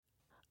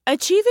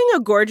Achieving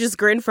a gorgeous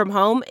grin from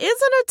home isn't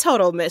a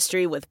total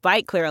mystery with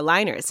Bite Clear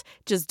aligners.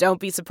 Just don't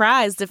be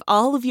surprised if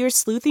all of your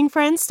sleuthing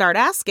friends start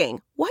asking,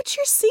 "What's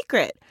your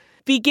secret?"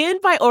 Begin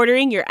by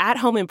ordering your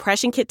at-home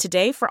impression kit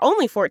today for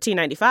only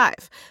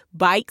 $14.95.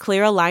 Bite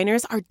Clear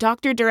aligners are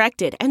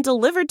doctor-directed and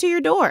delivered to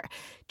your door.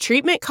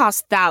 Treatment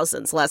costs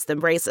thousands less than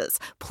braces.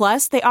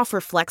 Plus, they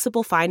offer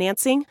flexible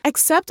financing,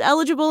 accept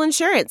eligible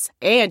insurance,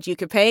 and you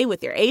can pay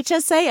with your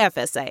HSA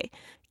FSA.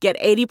 Get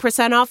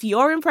 80% off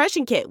your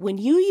impression kit when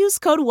you use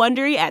code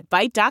WONDERY at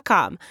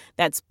Byte.com.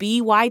 That's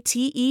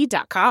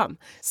BYTE.com.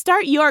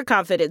 Start your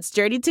confidence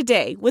journey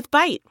today with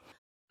Byte.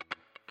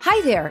 Hi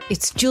there,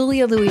 it's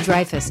Julia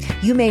Louis-Dreyfus.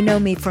 You may know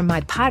me from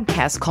my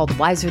podcast called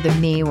Wiser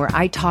Than Me, where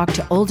I talk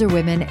to older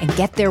women and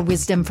get their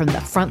wisdom from the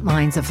front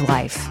lines of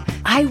life.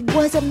 I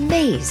was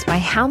amazed by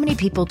how many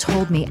people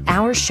told me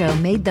our show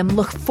made them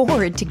look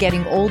forward to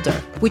getting older,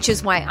 which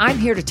is why I'm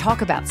here to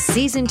talk about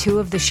season 2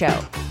 of the show.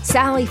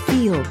 Sally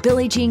Field,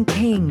 Billie Jean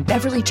King,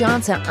 Beverly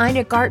Johnson,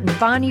 Ina Garten,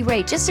 Bonnie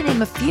Raitt, just to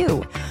name a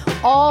few.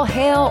 All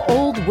hail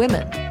old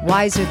women.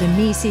 Wiser Than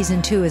Me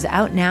season 2 is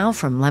out now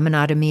from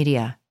Lemonada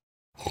Media.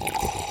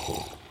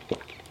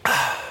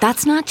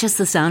 That's not just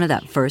the sound of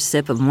that first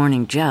sip of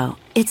Morning Joe.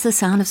 It's the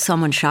sound of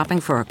someone shopping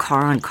for a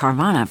car on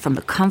Carvana from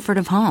the comfort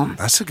of home.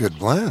 That's a good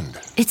blend.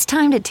 It's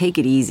time to take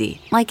it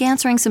easy, like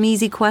answering some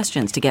easy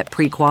questions to get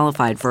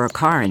pre-qualified for a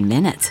car in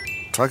minutes.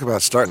 Talk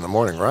about starting the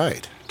morning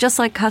right. Just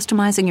like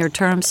customizing your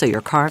terms so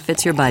your car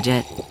fits your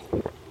budget.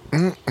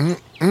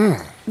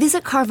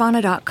 Visit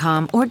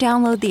Carvana.com or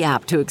download the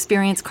app to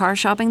experience car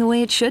shopping the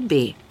way it should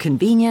be.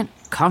 Convenient,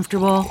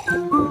 comfortable.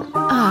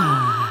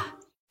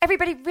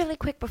 Everybody, really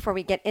quick before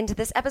we get into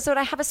this episode,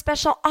 I have a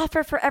special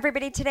offer for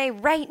everybody today.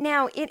 Right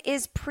now, it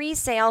is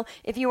pre-sale.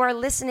 If you are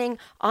listening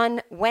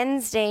on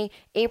Wednesday,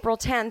 April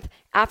 10th,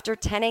 after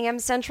 10 a.m.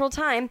 Central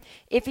Time,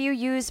 if you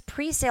use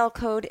pre-sale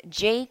code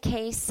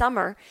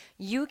JKSummer,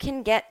 you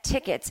can get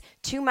tickets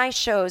to my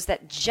shows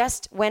that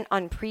just went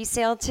on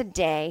pre-sale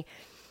today.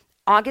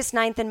 August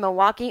 9th in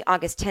Milwaukee,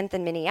 August 10th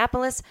in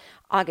Minneapolis,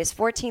 August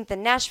 14th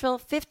in Nashville,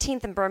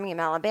 15th in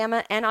Birmingham,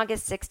 Alabama, and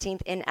August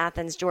 16th in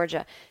Athens,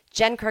 Georgia.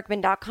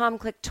 JenKirkman.com,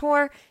 click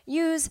tour,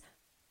 use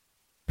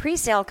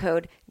pre-sale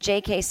code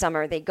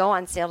JKSummer. They go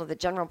on sale to the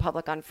general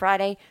public on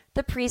Friday.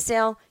 The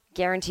pre-sale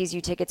guarantees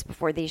you tickets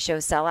before these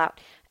shows sell out.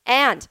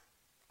 And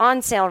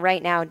on sale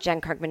right now,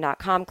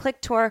 JenKirkman.com, click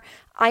tour.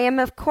 I am,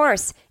 of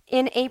course,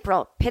 in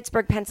April,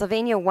 Pittsburgh,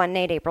 Pennsylvania, one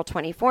night, April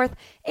 24th,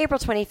 April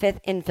 25th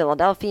in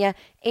Philadelphia,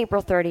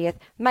 April 30th,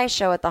 my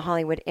show at the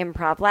Hollywood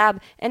Improv Lab,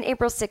 and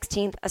April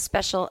 16th, a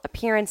special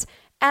appearance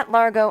at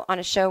Largo on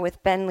a show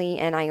with Ben Lee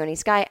and Ione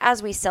Skye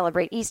as we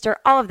celebrate Easter.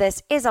 All of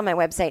this is on my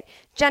website,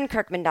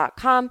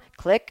 JenKirkman.com.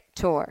 Click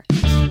tour.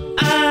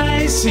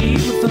 I see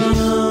the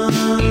fun.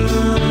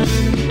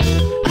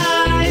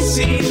 I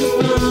see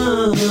the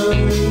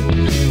fun.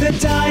 The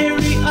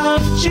Diary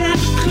of Jen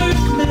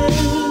Kirkman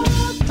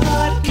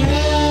podcast.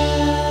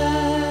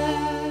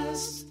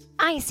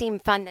 I Seem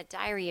Fun, the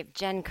Diary of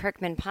Jen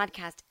Kirkman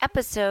podcast,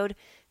 episode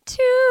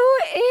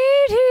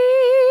 280.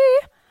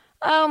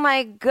 Oh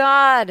my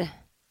God.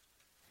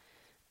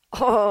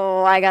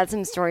 Oh, I got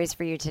some stories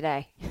for you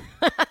today.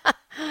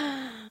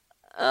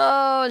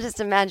 Oh, just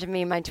imagine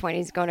me in my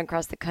 20s going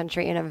across the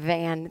country in a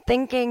van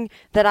thinking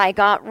that I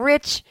got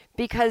rich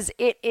because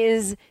it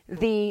is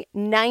the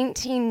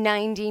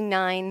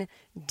 1999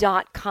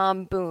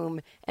 dot-com boom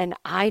and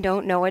I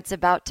don't know it's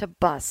about to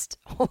bust.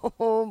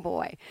 Oh,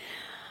 boy.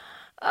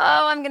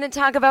 Oh, I'm going to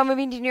talk about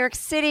moving to New York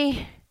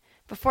City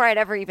before I'd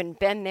ever even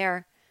been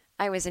there.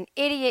 I was an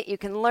idiot. You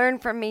can learn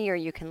from me or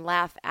you can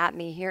laugh at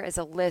me. Here is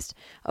a list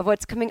of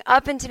what's coming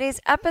up in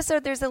today's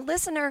episode. There's a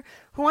listener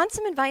who wants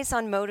some advice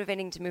on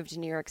motivating to move to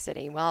New York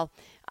City. Well,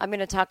 I'm going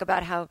to talk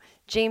about how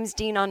James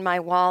Dean on my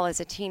wall as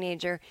a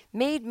teenager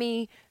made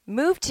me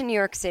move to New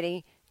York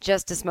City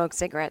just to smoke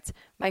cigarettes.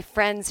 My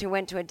friends who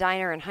went to a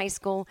diner in high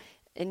school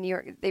in New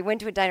York, they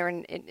went to a diner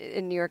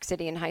in New York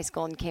City in high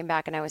school and came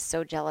back, and I was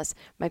so jealous.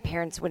 My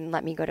parents wouldn't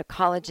let me go to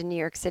college in New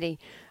York City.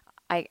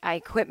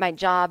 I quit my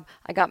job.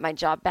 I got my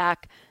job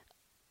back.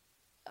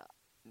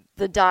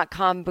 The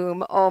dot-com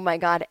boom, oh my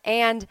God.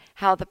 And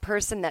how the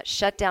person that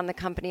shut down the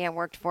company I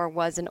worked for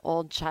was an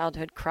old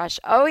childhood crush.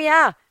 Oh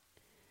yeah.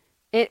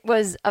 It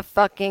was a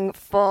fucking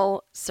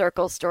full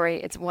circle story.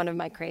 It's one of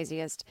my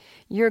craziest.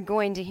 You're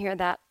going to hear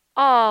that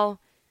all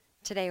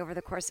today over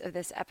the course of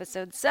this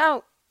episode.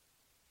 So,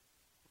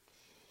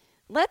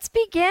 let's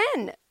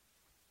begin.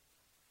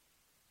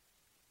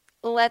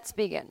 Let's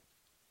begin.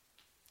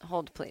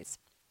 Hold, please.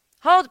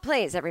 Hold,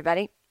 please,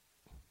 everybody.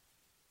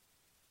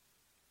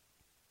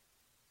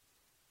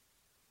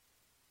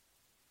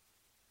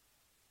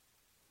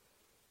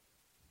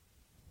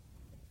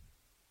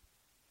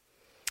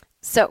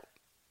 So,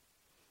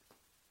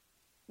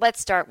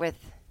 let's start with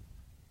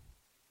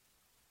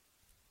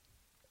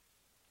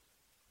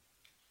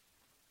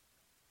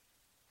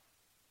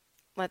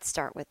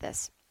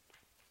this.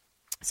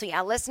 So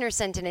yeah, a listener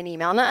sent in an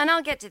email, and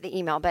I'll get to the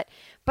email, but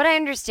I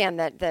understand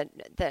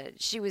that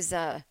she was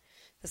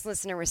this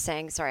listener was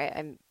saying, sorry,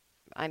 I'm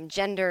I'm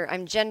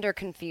gender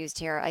confused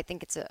here. I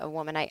think it's a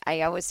woman.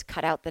 I always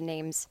cut out the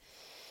names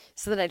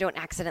so that I don't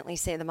accidentally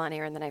say them on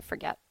air and then I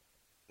forget.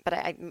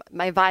 But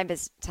my vibe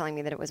is telling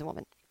me that it was a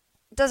woman.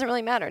 It doesn't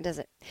really matter, does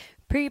it?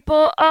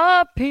 People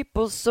are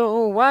people,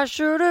 so why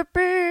should it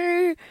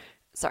be?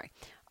 Sorry.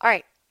 All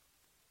right.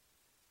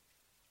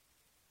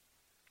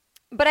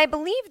 But I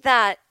believe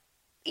that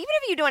even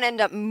if you don't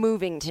end up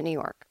moving to New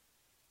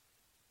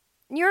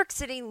York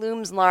City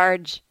looms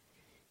large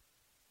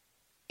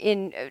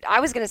in, I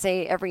was going to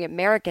say every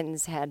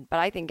American's head, but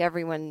I think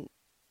everyone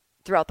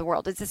throughout the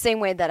world. It's the same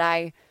way that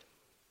I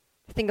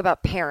think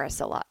about Paris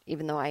a lot,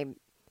 even though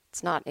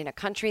it's not in a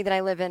country that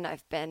I live in.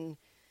 I've been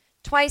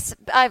twice.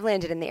 I've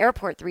landed in the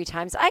airport 3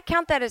 times. I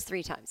count that as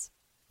 3 times.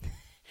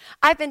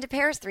 I've been to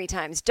Paris 3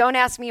 times. Don't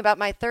ask me about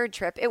my 3rd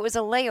trip. It was a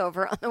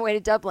layover on the way to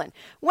Dublin.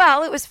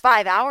 Well, it was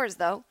 5 hours,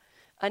 though.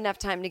 Enough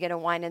time to get a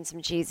wine and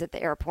some cheese at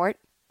the airport.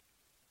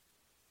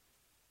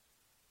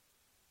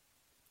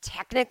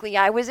 Technically,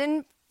 I was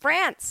in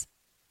France.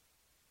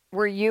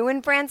 Were you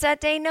in France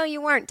that day? No,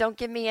 you weren't. Don't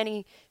give me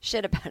any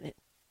shit about it.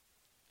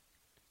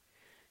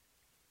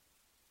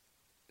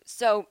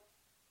 So,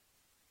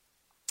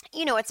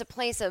 it's a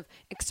place of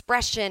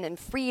expression and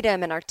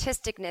freedom and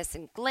artisticness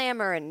and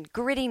glamour and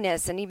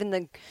grittiness and even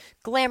the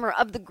glamour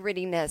of the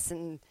grittiness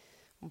and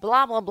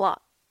blah, blah, blah.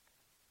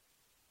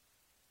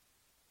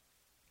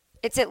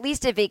 It's at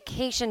least a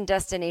vacation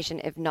destination,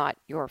 if not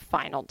your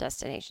final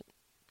destination.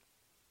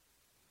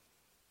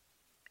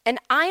 And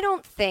I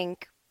don't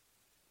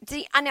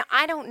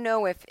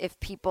know if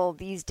people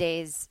these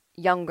days,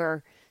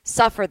 younger,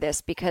 suffer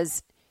this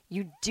because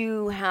you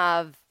do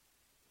have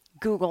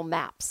Google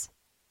Maps.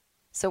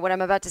 So what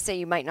I'm about to say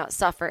you might not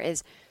suffer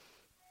is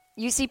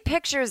you see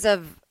pictures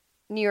of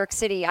New York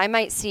City. I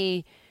might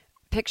see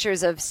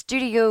pictures of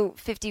Studio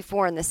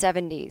 54 in the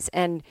 70s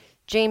and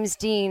James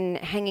Dean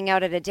hanging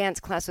out at a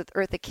dance class with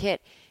Eartha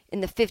Kitt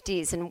in the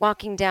 50s and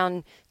walking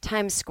down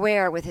Times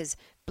Square with his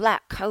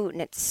black coat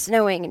and it's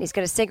snowing and he's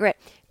got a cigarette.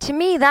 To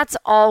me, that's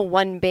all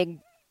one big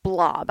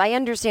blob. I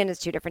understand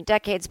it's 2 different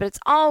decades, but it's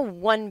all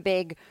one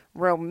big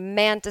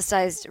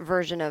romanticized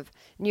version of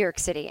New York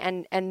City.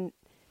 And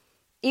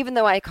even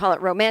though I call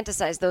it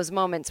romanticized, those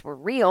moments were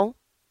real.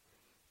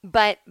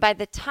 But by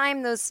the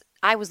time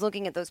I was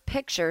looking at those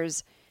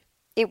pictures,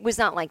 it was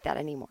not like that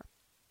anymore.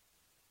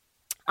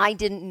 I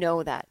didn't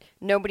know that.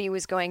 Nobody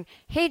was going,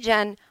 hey,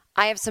 Jen,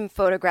 I have some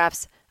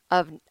photographs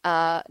of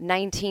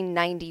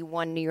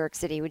 1991 New York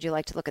City. Would you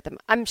like to look at them?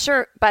 I'm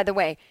sure, by the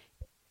way,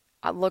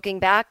 looking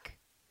back,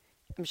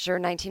 I'm sure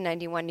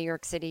 1991 New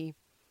York City,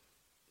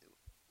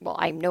 well,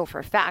 I know for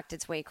a fact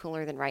it's way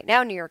cooler than right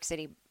now New York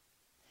City,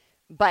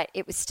 but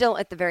it was still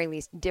at the very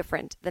least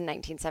different than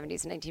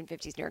 1970s and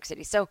 1950s New York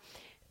City. So,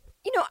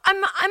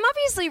 I'm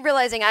obviously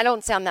realizing I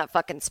don't sound that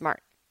fucking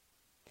smart,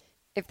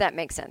 if that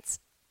makes sense.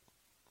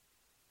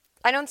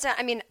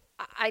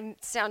 I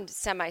sound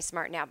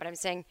semi-smart now, but I'm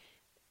saying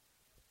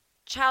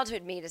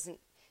childhood me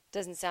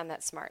doesn't sound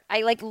that smart.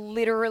 I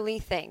literally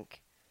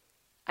think,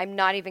 I'm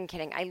not even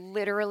kidding, I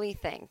literally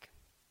think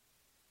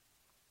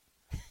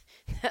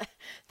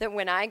that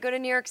when I go to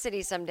New York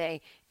City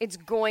someday, it's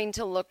going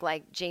to look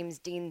like James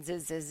Dean's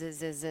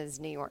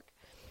New York.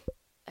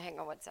 Hang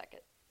on 1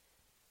 second.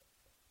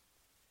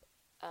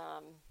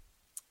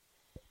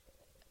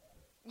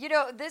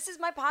 This is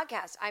my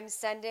podcast. I'm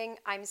sending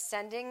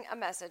a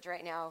message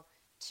right now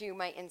to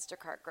my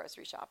Instacart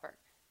grocery shopper.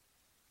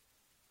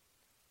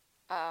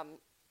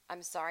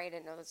 I'm sorry, I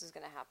didn't know this was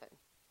going to happen.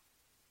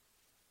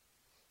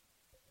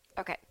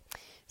 Okay,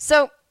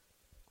 so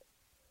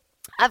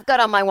I've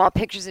got on my wall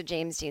pictures of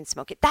James Dean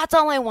smoking. That's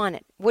all I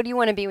wanted. What do you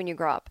want to be when you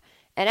grow up?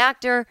 An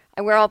actor.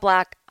 I wear all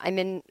black. I'm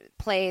in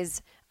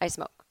plays. I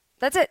smoke.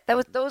 That's it.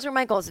 Those were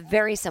my goals.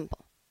 Very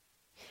simple.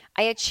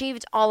 I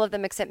achieved all of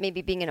them except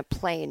maybe being in a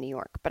play in New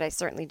York, but I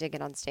certainly did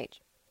get on stage.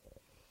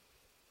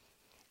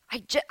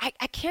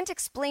 I can't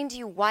explain to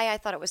you why I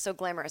thought it was so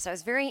glamorous. I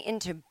was very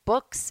into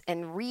books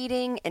and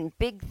reading and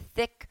big,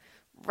 thick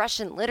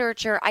Russian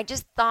literature. I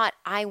just thought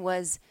I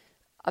was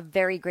a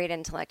very great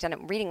intellect. And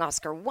I'm reading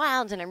Oscar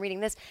Wilde and I'm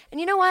reading this.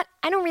 And you know what?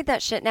 I don't read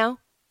that shit now.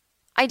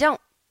 I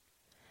don't.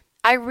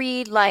 I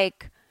read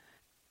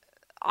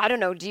I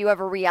don't know, do you have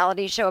a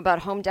reality show about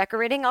home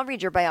decorating? I'll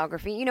read your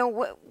biography.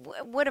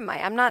 What am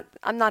I? I'm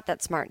not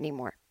that smart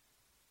anymore.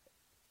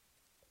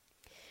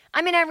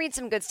 I read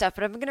some good stuff,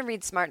 but if I'm going to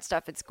read smart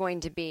stuff, it's going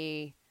to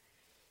be,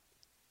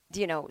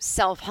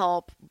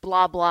 self-help,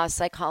 blah, blah,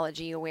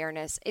 psychology,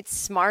 awareness. It's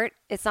smart.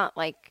 It's not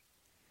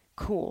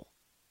cool.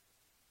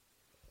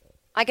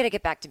 I got to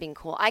get back to being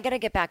cool. I got to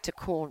get back to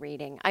cool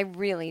reading. I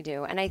really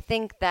do. And I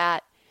think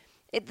that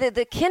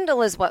the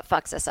Kindle is what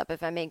fucks us up,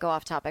 if I may go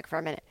off topic for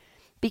a minute.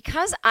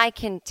 Because I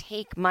can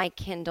take my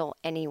Kindle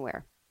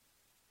anywhere.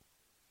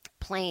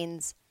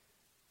 Planes,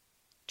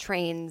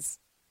 trains,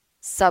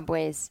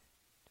 subways,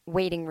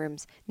 waiting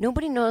rooms.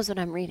 Nobody knows what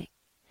I'm reading.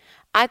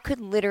 I could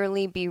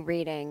literally be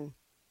reading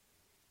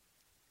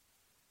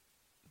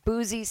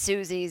Boozy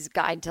Susie's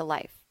Guide to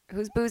Life.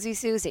 Who's Boozy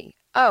Susie?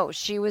 Oh,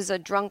 she was a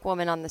drunk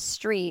woman on the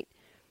street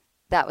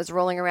that was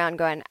rolling around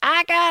going,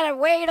 I got a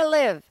way to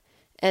live.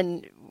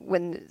 And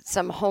when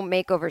some home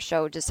makeover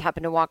show just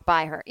happened to walk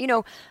by her,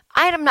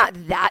 I'm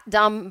not that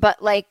dumb,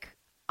 but like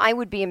I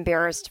would be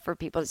embarrassed for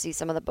people to see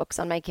some of the books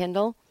on my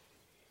Kindle.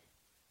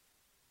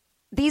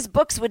 These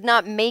books would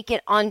not make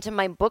it onto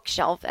my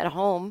bookshelf at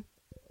home.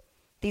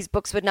 These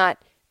books would not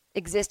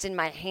exist in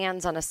my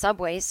hands on a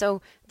subway.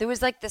 So there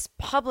was like this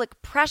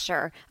public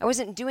pressure. I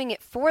wasn't doing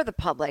it for the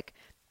public,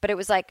 but it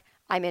was like,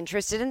 I'm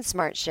interested in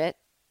smart shit.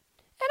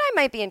 And I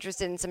might be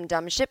interested in some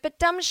dumb shit, but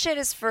dumb shit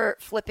is for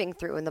flipping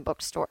through in the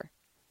bookstore.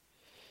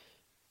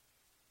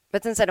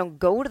 But since I don't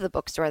go to the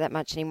bookstore that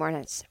much anymore and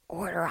I just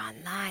order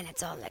online,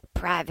 it's all like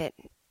private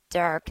and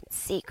dark and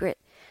secret.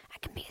 I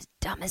can be as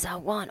dumb as I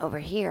want over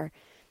here.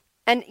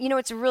 And,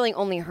 it's really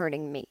only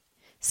hurting me.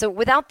 So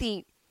without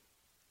the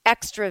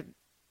extra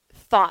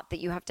thought that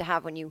you have to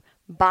have when you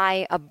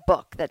buy a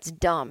book that's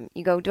dumb,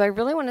 you go, do I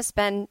really want to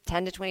spend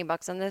 10 to 20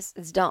 bucks on this?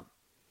 It's dumb.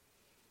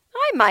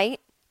 I might.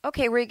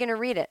 Okay, where are you going to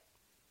read it?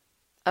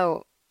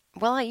 Oh,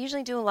 well, I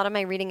usually do a lot of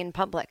my reading in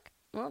public.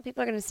 Well,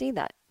 people are going to see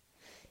that.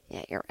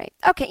 Yeah, you're right.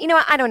 Okay, you know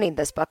what? I don't need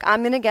this book.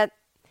 I'm going to get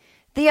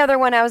the other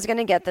one I was going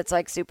to get that's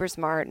like super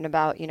smart and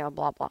about,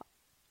 blah, blah.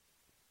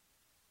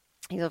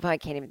 I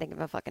can't even think of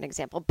a fucking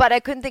example. But I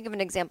couldn't think of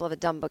an example of a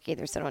dumb book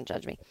either, so don't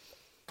judge me.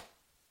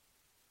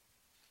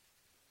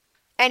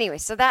 Anyway,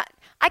 so that,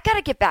 I got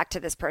to get back to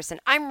this person.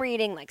 I'm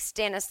reading like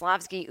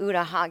Stanislavski,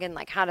 Uta Hagen,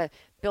 like how to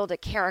build a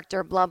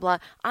character, blah, blah.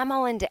 I'm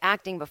all into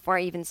acting before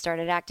I even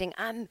started acting.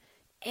 I'm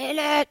in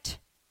it.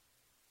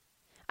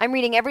 I'm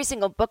reading every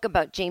single book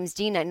about James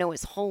Dean. I know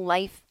his whole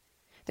life.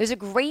 There's a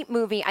great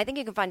movie. I think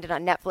you can find it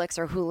on Netflix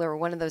or Hulu or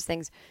one of those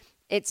things.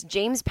 It's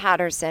James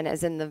Patterson,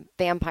 as in the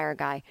vampire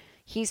guy.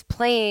 He's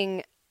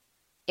playing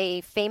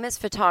a famous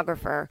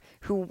photographer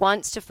who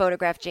wants to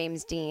photograph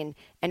James Dean,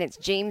 and it's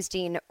James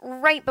Dean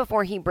right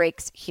before he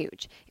breaks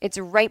huge. It's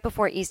right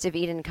before East of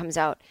Eden comes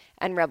out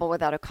and Rebel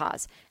Without a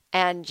Cause.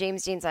 And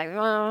James Dean's like,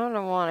 well, I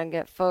don't want to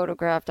get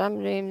photographed.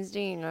 I'm James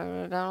Dean.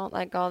 I don't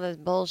like all this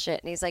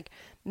bullshit. And he's like,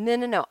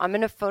 no. I'm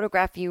going to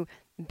photograph you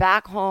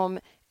back home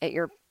at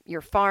your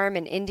farm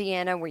in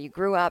Indiana where you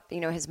grew up.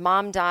 His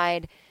mom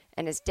died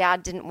and his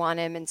dad didn't want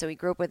him. And so he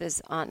grew up with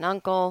his aunt and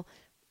uncle,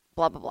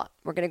 blah, blah, blah.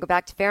 We're going to go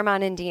back to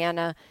Fairmont,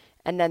 Indiana.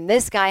 And then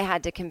this guy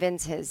had to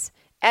convince his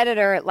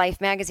editor at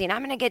Life magazine, I'm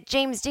going to get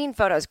James Dean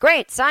photos.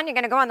 Great, son. You're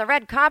going to go on the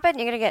red carpet and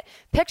you're going to get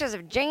pictures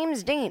of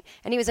James Dean.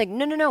 And he was like,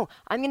 no.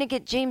 I'm going to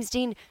get James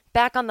Dean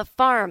back on the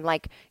farm,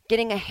 like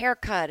getting a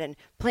haircut and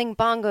playing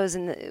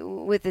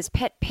bongos with his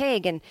pet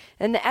pig. And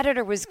the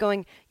editor was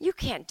going, you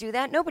can't do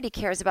that. Nobody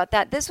cares about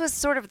that. This was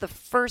sort of the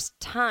first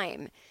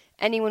time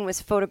anyone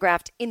was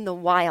photographed in the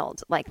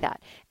wild like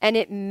that. And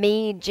it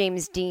made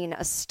James Dean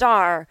a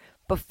star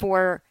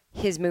before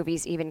his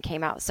movies even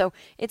came out. So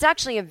it's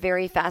actually a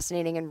very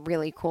fascinating and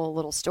really cool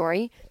little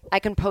story. I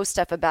can post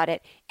stuff about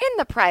it in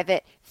the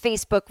private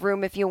Facebook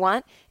room if you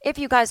want. If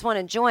you guys want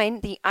to join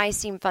the I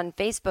Seem Fun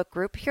Facebook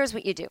group, here's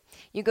what you do.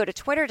 You go to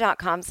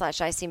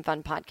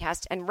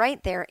twitter.com/ISeemFunPodcast, and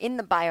right there in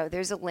the bio,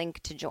 there's a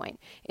link to join.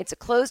 It's a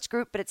closed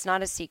group, but it's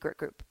not a secret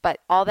group. But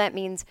all that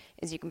means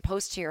is you can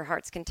post to your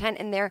heart's content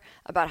in there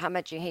about how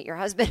much you hate your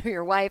husband or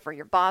your wife or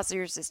your boss or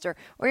your sister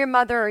or your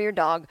mother or your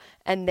dog,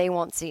 and they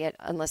won't see it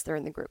unless they're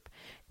in the group.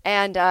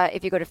 And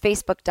if you go to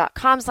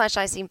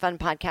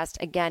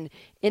facebook.com/ISeemFunPodcast, again,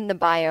 in the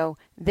bio,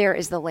 there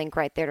is the link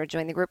right there to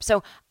join the group.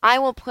 So I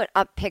will put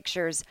up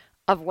pictures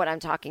of what I'm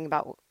talking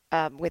about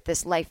with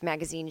this Life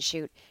magazine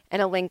shoot and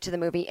a link to the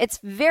movie. It's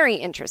very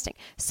interesting.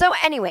 So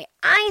anyway,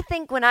 I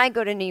think when I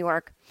go to New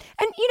York,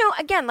 and,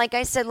 again, like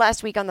I said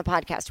last week on the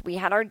podcast, we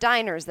had our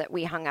diners that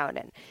we hung out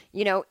in.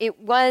 There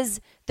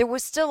was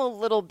still a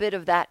little bit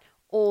of that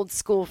old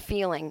school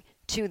feeling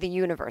to the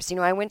universe.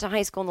 I went to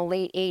high school in the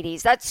late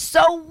 80s. That's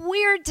so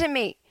weird to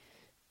me.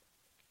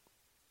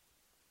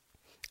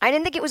 I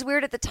didn't think it was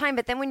weird at the time,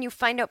 but then when you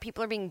find out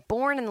people are being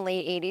born in the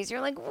late 80s,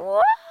 you're like,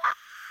 what?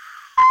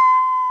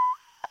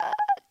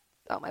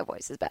 Oh, my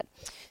voice is bad.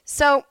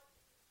 So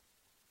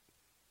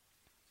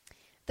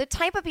the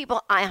type of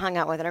people I hung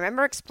out with, and I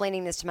remember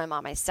explaining this to my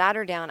mom. I sat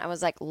her down. I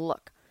was like,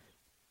 look,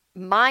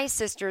 my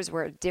sisters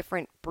were a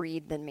different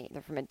breed than me.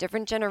 They're from a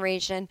different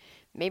generation.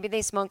 Maybe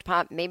they smoked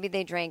pot. Maybe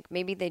they drank.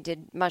 Maybe they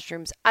did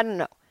mushrooms. I don't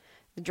know.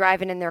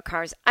 Driving in their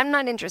cars. I'm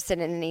not interested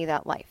in any of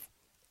that life.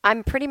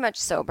 I'm pretty much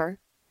sober.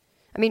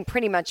 I mean,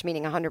 pretty much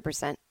meaning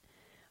 100%.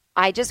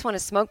 I just want to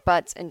smoke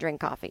butts and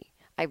drink coffee.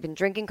 I've been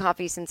drinking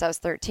coffee since I was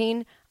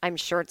 13. I'm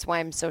sure it's why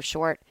I'm so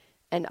short.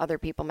 And other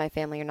people in my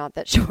family are not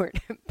that short.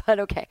 But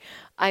okay.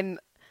 I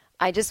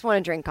just want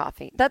to drink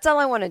coffee. That's all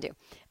I want to do.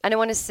 And I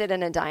want to sit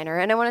in a diner.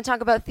 And I want to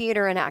talk about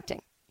theater and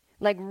acting.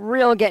 Like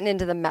real getting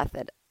into the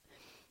method.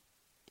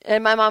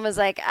 And my mom was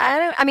like,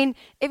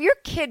 if your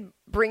kid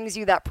brings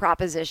you that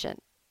proposition,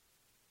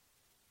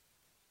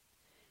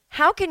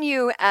 how can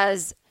you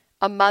as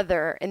a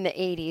mother in the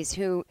 80s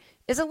who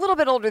is a little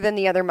bit older than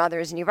the other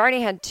mothers, and you've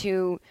already had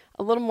two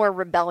a little more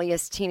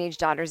rebellious teenage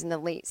daughters in the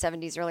late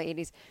 70s, early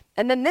 80s,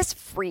 and then this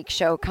freak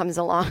show comes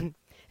along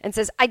and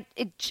says,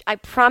 I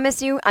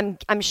promise you,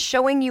 I'm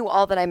showing you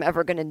all that I'm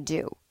ever going to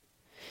do.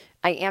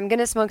 I am going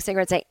to smoke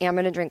cigarettes. I am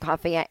going to drink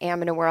coffee. I am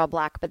going to wear all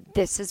black. But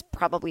this is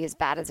probably as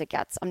bad as it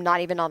gets. I'm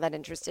not even all that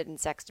interested in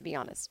sex, to be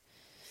honest.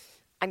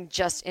 I'm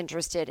just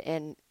interested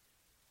in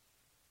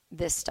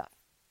this stuff.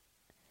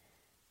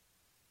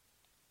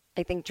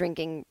 I think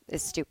drinking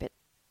is stupid.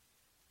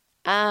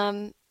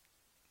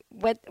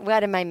 What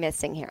am I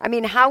missing here? I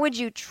mean, how would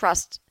you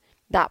trust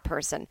that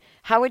person?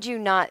 How would you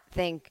not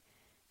think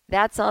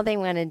that's all they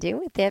want to do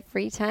with their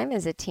free time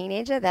as a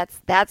teenager?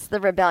 That's the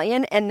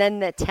rebellion. And then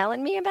the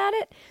telling me about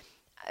it.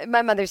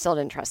 My mother still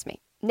didn't trust me.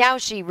 Now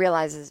she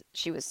realizes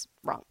she was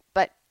wrong.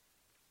 But,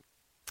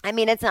 I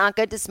mean, it's not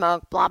good to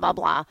smoke, blah, blah,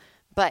 blah.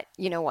 But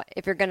you know what?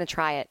 If you're going to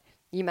try it,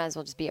 you might as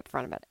well just be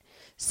upfront about it.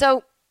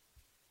 So,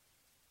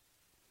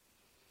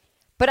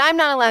 but I'm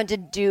not allowed to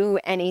do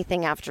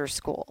anything after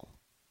school,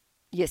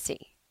 you see.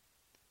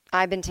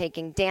 I've been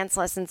taking dance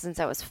lessons since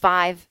I was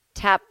 5,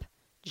 tap,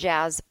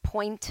 jazz,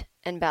 point,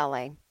 and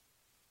ballet.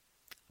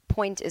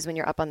 Point is when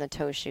you're up on the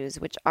toe shoes,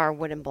 which are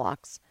wooden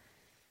blocks.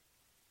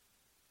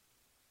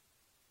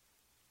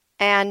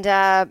 And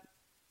I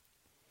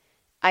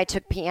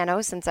took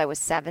piano since I was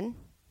 7.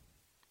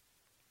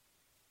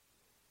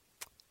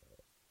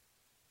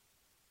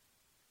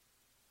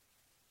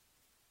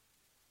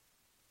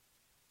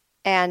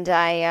 And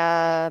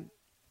I,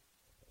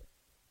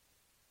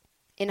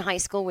 in high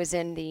school, was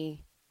in the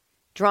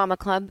drama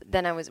club.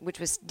 Which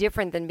was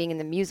different than being in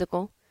the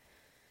musical.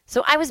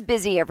 So I was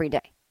busy every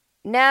day.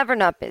 Never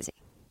not busy.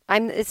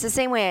 It's the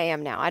same way I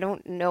am now. I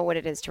don't know what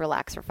it is to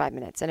relax for 5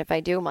 minutes. And if I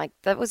do, I'm like,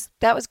 that was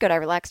good. I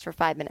relaxed for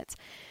 5 minutes.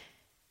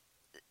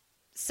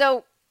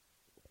 So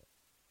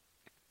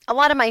a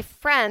lot of my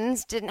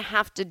friends didn't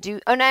have to do,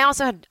 and I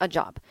also had a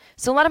job.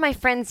 So a lot of my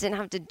friends didn't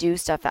have to do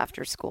stuff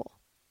after school.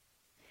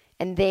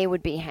 And they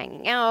would be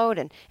hanging out.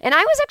 And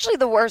I was actually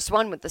the worst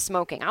one with the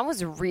smoking. I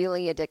was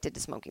really addicted to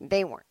smoking.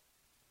 They weren't.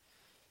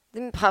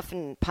 Then puff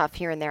and puff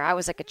here and there. I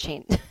was like a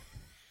chain.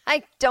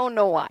 I don't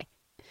know why.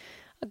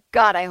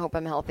 God, I hope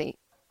I'm healthy.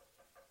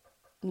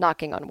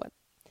 Knocking on wood.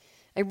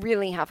 I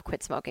really have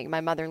quit smoking. My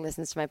mother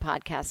listens to my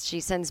podcast. She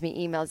sends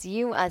me emails.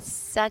 You are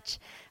such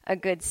a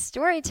good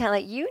storyteller.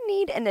 You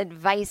need an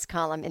advice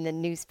column in the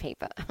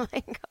newspaper. Oh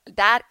my God.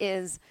 That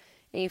is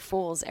a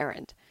fool's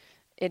errand.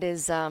 It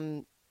is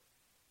not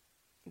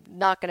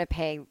going to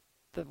pay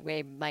the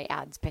way my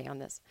ads pay on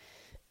this.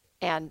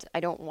 And I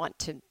don't want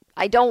to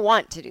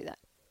do that.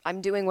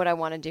 I'm doing what I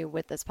want to do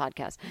with this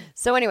podcast.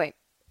 So anyway,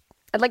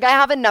 I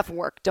have enough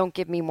work. Don't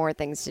give me more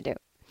things to do.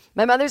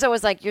 My mother's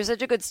always like, you're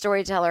such a good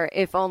storyteller.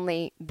 If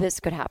only this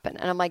could happen.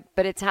 And I'm like,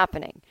 but it's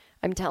happening.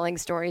 I'm telling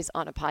stories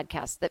on a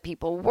podcast that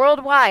people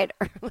worldwide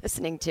are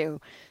listening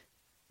to.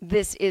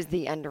 This is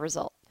the end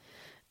result.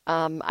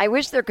 I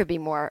wish there could be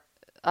more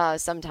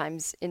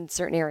sometimes in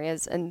certain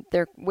areas, and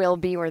there will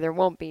be or there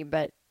won't be,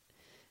 but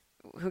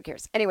who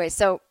cares? Anyway,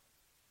 so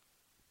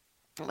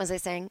what was I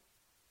saying?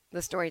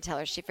 The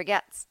storyteller, she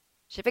forgets.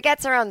 She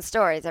forgets her own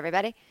stories,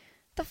 everybody.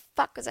 What the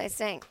fuck was I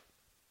saying?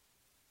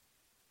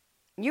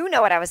 You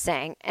know what I was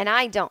saying, and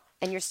I don't.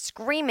 And you're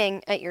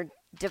screaming at your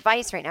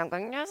device right now,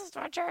 going, this is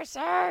what you're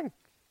saying.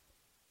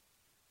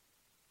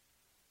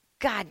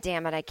 God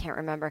damn it, I can't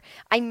remember.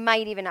 I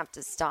might even have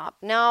to stop.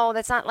 No,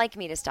 that's not like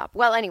me to stop.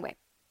 Well, anyway.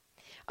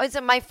 Oh,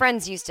 so my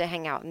friends used to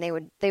hang out, and they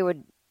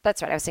would,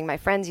 that's right, I was saying my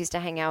friends used to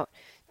hang out,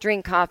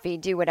 drink coffee,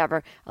 do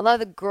whatever. A lot of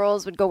the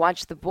girls would go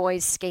watch the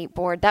boys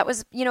skateboard. That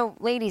was,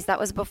 ladies, that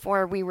was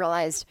before we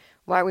realized,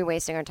 why are we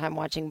wasting our time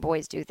watching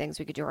boys do things?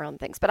 We could do our own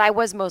things. But I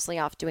was mostly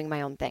off doing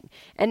my own thing.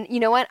 And you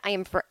know what? I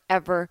am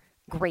forever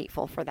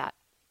grateful for that.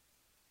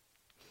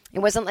 It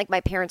wasn't like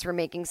my parents were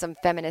making some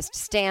feminist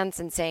stance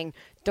and saying,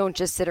 don't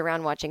just sit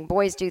around watching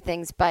boys do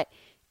things. But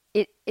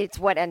it's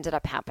what ended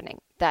up happening.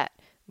 That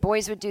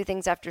boys would do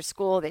things after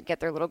school. They'd get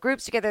their little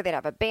groups together. They'd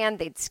have a band.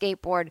 They'd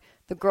skateboard.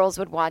 The girls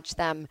would watch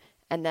them.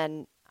 And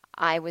then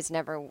I was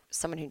never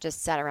someone who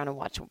just sat around and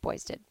watched what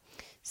boys did.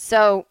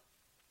 So,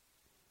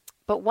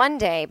 but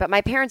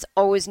my parents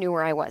always knew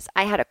where I was.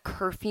 I had a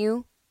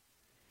curfew.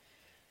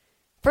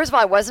 First of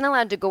all, I wasn't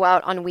allowed to go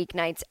out on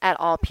weeknights at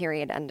all,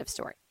 period, end of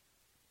story.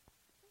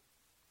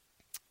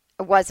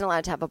 I wasn't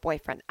allowed to have a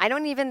boyfriend. I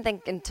don't even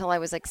think until I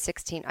was like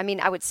 16. I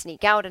mean, I would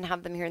sneak out and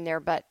have them here and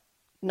there, but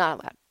not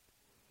allowed.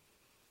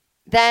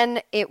 Then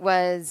it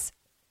was,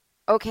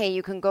 okay,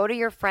 you can go to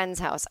your friend's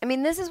house. I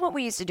mean, this is what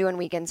we used to do on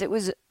weekends. It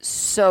was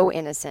so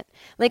innocent.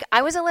 Like,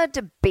 I was allowed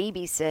to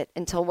babysit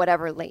until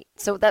whatever late.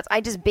 So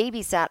I just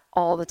babysat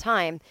all the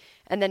time.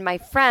 And then my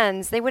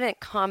friends, they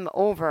wouldn't come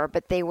over,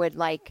 but they would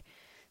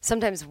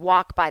sometimes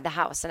walk by the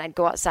house, and I'd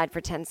go outside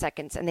for 10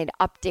 seconds and they'd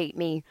update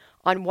me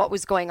on what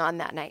was going on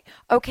that night.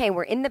 Okay,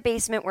 we're in the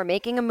basement. We're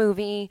making a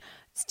movie.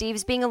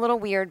 Steve's being a little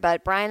weird,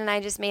 but Brian and I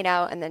just made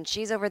out, and then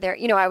she's over there.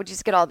 I would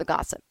just get all the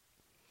gossip.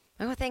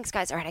 Oh, thanks,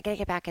 guys. All right, I got to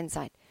get back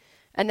inside.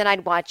 And then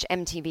I'd watch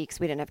MTV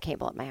because we didn't have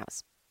cable at my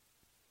house.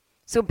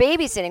 So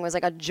babysitting was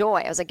like a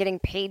joy. I was like getting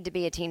paid to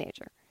be a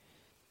teenager.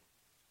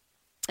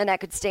 And I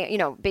could stay,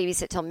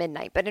 babysit till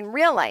midnight. But in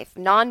real life,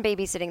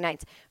 non-babysitting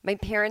nights, my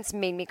parents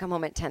made me come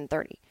home at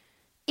 10:30.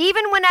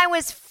 Even when I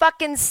was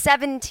fucking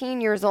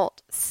 17 years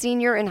old,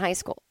 senior in high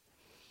school.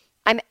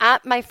 I'm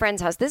at my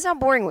friend's house. This is how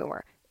boring we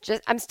were.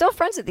 I'm still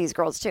friends with these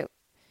girls too.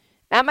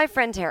 At my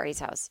friend Terry's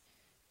house.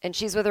 And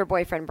she's with her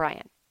boyfriend,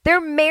 Brian. They're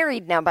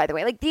married now, by the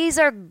way. Like, these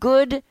are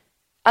good,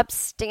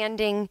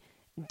 upstanding,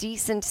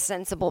 decent,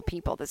 sensible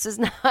people. This is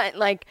not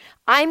like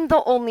I'm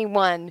the only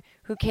one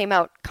who came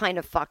out kind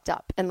of fucked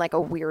up and like a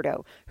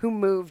weirdo who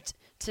moved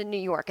to New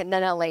York and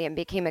then LA and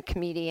became a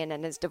comedian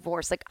and is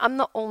divorced. Like, I'm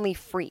the only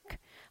freak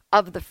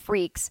of the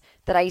freaks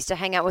that I used to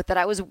hang out with that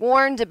I was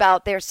warned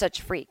about. They're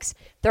such freaks.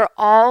 They're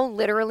all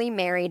literally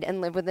married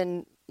and live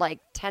within like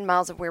 10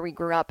 miles of where we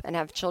grew up and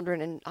have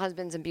children and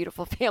husbands and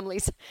beautiful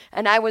families.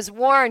 And I was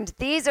warned,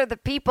 these are the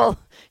people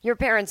your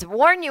parents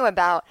warn you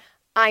about.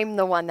 I'm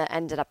the one that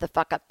ended up the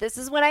fuck up. This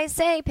is what I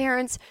say,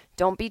 parents.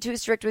 Don't be too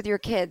strict with your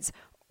kids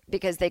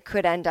because they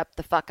could end up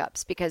the fuck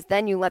ups, because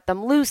then you let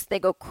them loose, they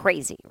go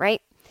crazy,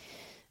 right?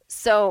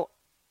 So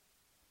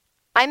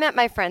I'm at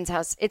my friend's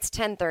house. It's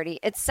 10:30.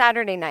 It's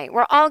Saturday night.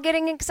 We're all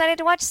getting excited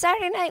to watch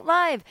Saturday Night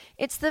Live.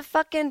 It's the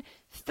fucking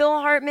Phil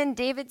Hartman,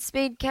 David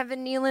Spade,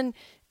 Kevin Nealon,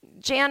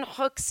 Jan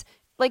Hooks.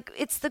 Like,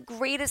 it's the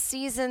greatest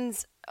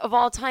seasons of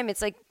all time.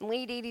 It's like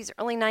late 80s,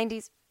 early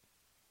 90s.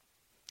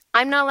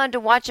 I'm not allowed to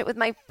watch it with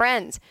my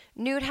friends.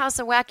 Nude House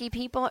of Wacky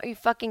People? Are you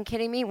fucking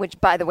kidding me? Which,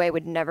 by the way,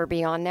 would never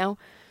be on now.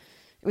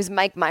 It was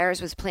Mike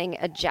Myers was playing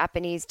a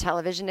Japanese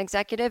television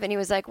executive, and he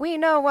was like, we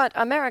know what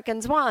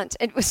Americans want.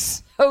 It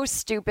was so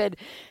stupid.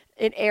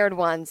 It aired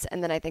once,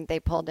 and then I think they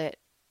pulled it.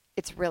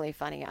 It's really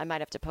funny. I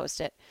might have to post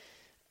it.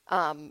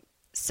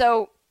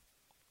 So,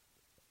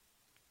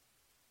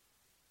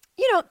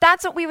 you know,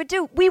 that's what we would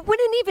do. We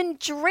wouldn't even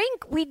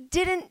drink. We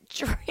didn't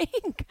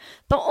drink.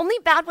 The only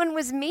bad one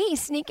was me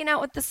sneaking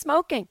out with the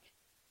smoking.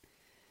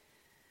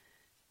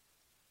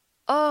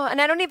 Oh,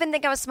 and I don't even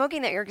think I was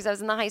smoking that year because I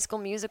was in the High School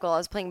Musical. I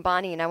was playing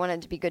Bonnie, and I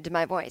wanted to be good to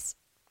my voice.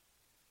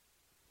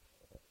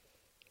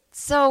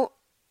 So,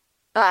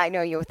 I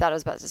know you thought I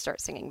was about to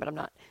start singing, but I'm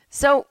not.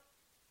 So,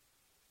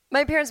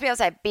 my parents would be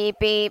outside. Beep,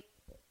 beep.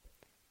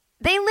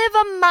 They live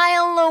a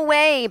mile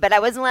away, but I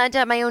wasn't allowed to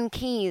have my own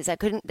keys. I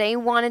couldn't. They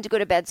wanted to go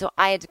to bed, so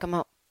I had to come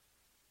home.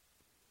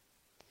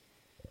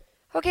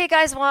 Okay,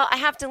 guys, well, I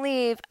have to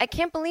leave. I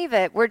can't believe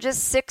it. We're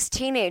just 6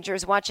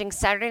 teenagers watching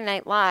Saturday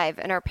Night Live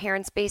in our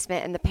parents'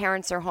 basement, and the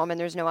parents are home, and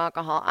there's no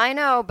alcohol. I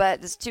know,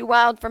 but it's too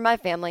wild for my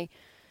family.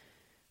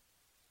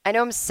 I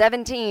know I'm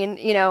 17,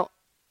 you know.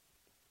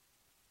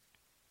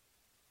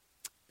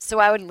 So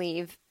I would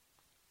leave,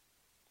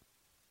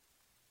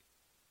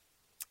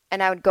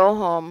 and I would go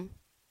home.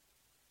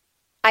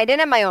 I didn't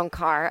have my own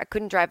car. I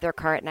couldn't drive their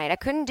car at night. I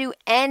couldn't do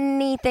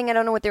anything. I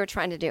don't know what they were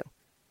trying to do.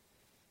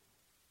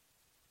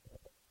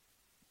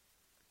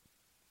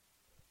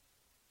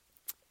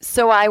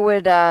 So I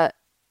would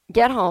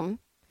get home,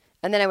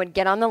 and then I would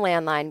get on the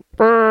landline.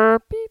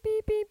 Beep,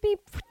 beep, beep, beep.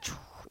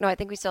 No, I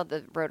think we still had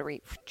the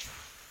rotary.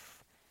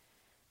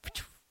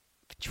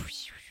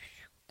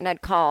 And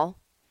I'd call,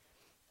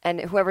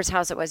 and whoever's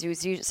house it was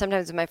usually,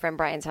 sometimes with my friend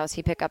Brian's house,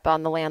 he'd pick up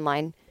on the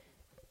landline.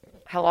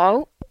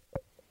 Hello?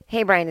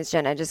 Hey, Brian, it's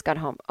Jen. I just got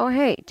home. Oh,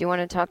 hey, do you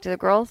want to talk to the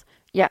girls?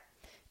 Yeah.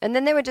 And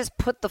then they would just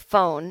put the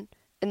phone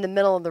in the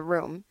middle of the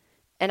room,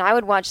 and I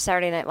would watch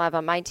Saturday Night Live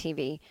on my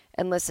TV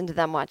and listen to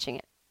them watching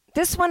it.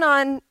 This went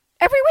on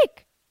every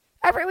week.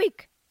 Every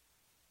week.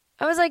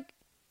 I was like,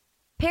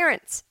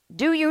 parents,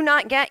 do you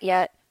not get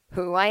yet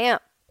who I am?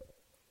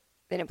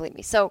 They didn't believe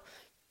me. So,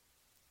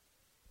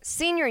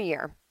 senior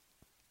year,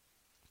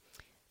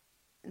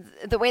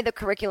 the way the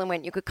curriculum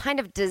went, you could kind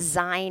of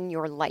design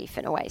your life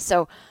in a way.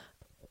 So,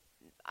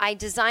 I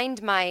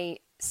designed my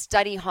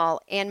study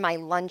hall and my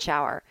lunch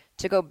hour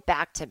to go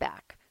back to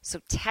back. So,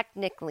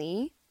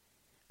 technically,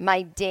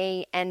 my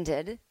day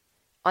ended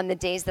on the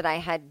days that I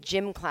had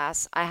gym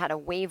class. I had a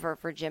waiver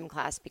for gym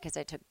class because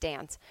I took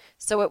dance.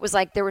 So it was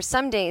like there were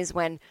some days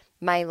when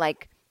my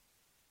like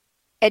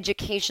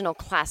educational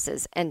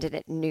classes ended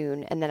at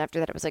noon. And then after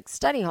that, it was like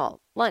study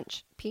hall,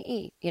 lunch,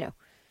 PE, you know,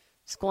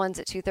 school ends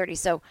at 2:30.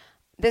 So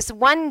this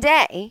one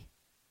day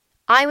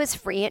I was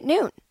free at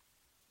noon.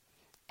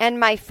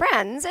 And my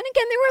friends, and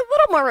again, they were a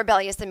little more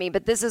rebellious than me,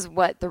 but this is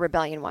what the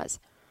rebellion was.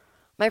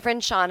 My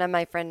friend Shauna,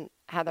 my friend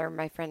Heather,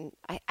 my friend,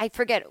 I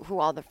forget who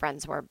all the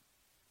friends were.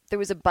 There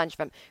was a bunch of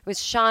them. It was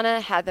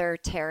Shauna, Heather,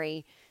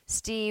 Terry,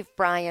 Steve,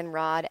 Brian,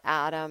 Rod,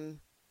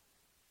 Adam,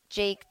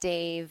 Jake,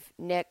 Dave,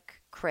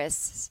 Nick,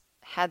 Chris,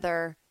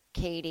 Heather,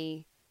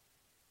 Katie,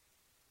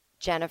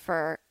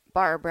 Jennifer,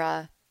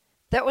 Barbara.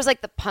 That was like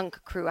the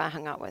punk crew I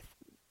hung out with.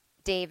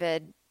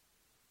 David.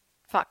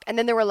 Fuck. And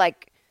then there were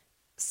like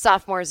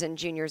sophomores and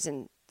juniors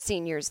and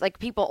seniors, like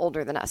people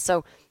older than us.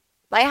 So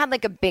I had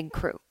like a big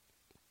crew.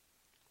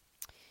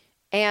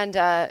 And,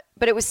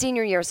 but it was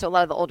senior year, so a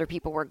lot of the older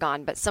people were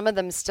gone, but some of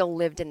them still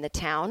lived in the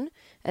town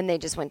and they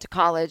just went to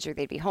college or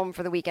they'd be home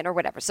for the weekend or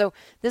whatever. So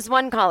this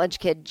one college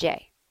kid,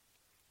 Jay,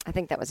 I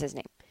think that was his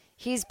name.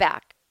 He's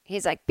back.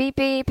 He's like, beep,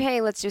 beep,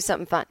 hey, let's do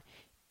something fun.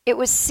 It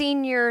was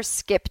senior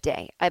skip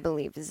day, I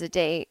believe. This is a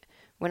day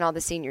when all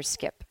the seniors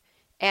skip.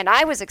 And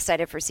I was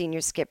excited for senior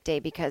skip day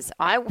because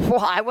I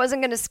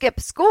wasn't going to skip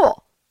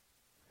school,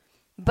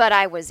 but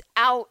I was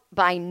out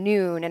by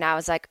noon and I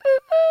was like, ooh,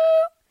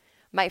 ooh.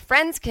 My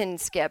friends can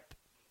skip.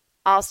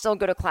 I'll still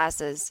go to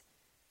classes.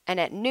 And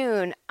at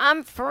noon,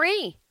 I'm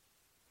free.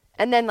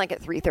 And then like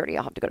at 3:30,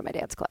 I'll have to go to my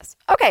dad's class.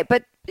 Okay,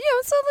 but,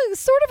 so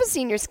sort of a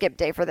senior skip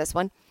day for this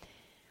one.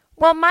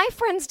 Well, my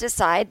friends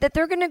decide that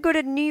they're going to go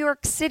to New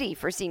York City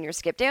for senior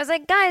skip day. I was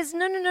like, guys,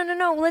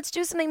 no. Let's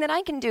do something that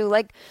I can do.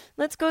 Like,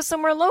 let's go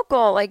somewhere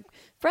local, like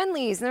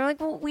Friendlies. And they're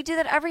like, well, we do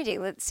that every day.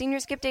 Senior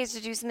skip day is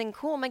to do something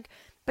cool. I'm like,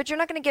 but you're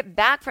not going to get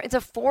back. It's a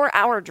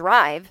 4-hour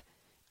drive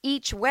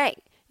each way.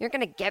 You're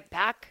going to get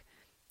back,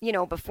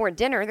 before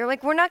dinner. They're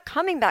like, we're not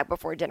coming back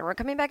before dinner. We're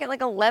coming back at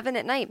like 11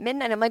 at night,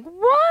 midnight. I'm like,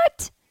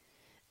 what?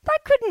 I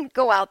couldn't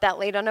go out that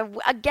late on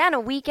a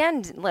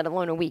weekend, let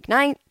alone a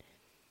weeknight.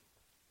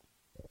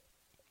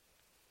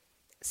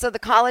 So the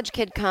college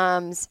kid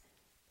comes,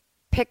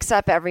 picks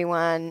up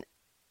everyone,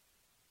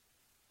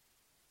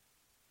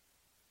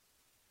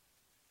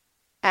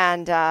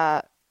 and,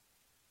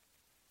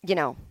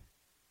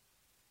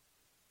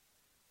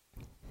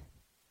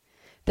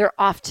 they're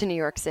off to New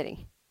York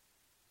City.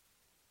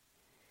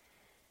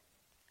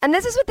 And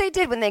this is what they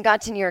did when they got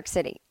to New York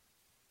City.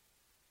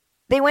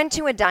 They went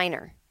to a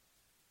diner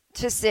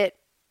to sit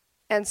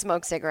and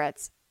smoke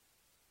cigarettes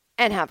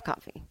and have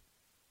coffee.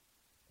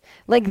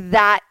 Like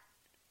that,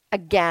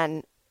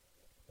 again,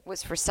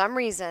 was for some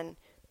reason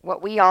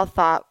what we all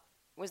thought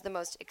was the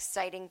most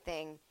exciting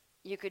thing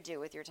you could do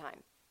with your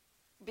time.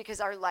 Because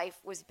our life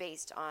was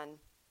based on,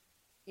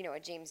 a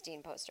James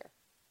Dean poster.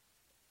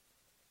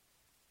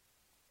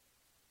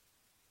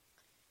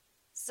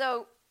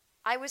 So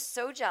I was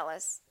so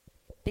jealous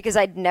because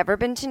I'd never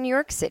been to New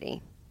York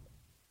City.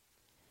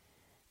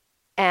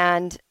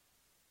 And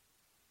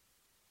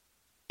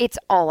it's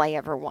all I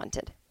ever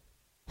wanted.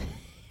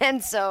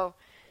 And so,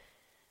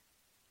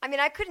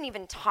 I couldn't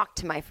even talk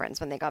to my friends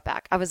when they got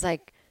back. I was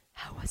like,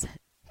 how was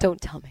it?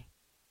 Don't tell me.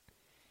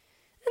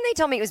 And they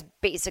told me it was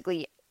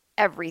basically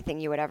everything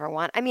you would ever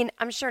want.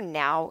 I'm sure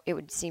now it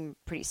would seem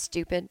pretty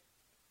stupid.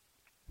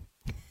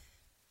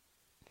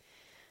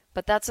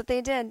 But that's what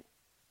they did.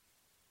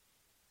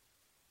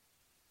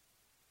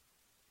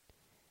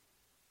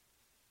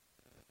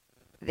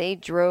 They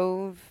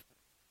drove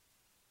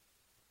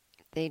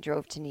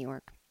to New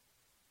York.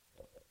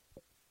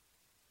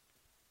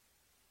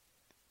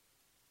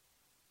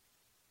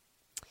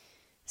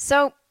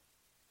 So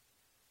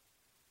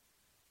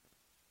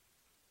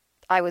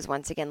I was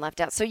once again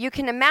left out. So you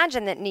can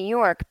imagine that New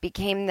York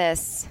became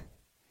this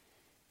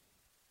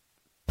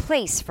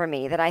place for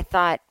me that I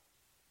thought,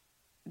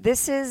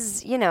 this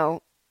is,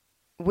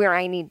 where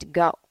I need to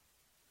go.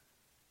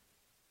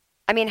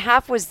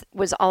 Half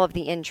was all of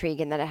the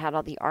intrigue and that I had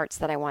all the arts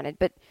that I wanted.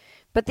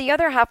 But the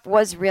other half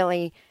was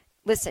really,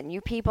 listen,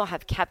 you people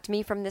have kept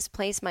me from this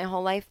place my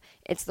whole life.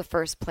 It's the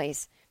first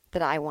place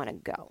that I want to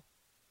go.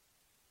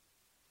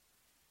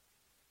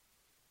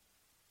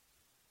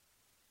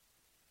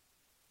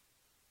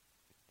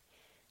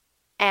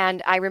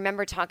 And I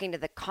remember talking to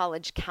the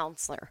college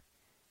counselor,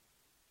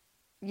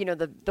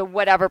 the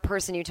whatever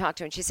person you talk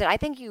to. And she said, I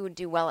think you would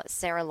do well at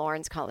Sarah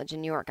Lawrence College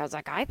in New York. I was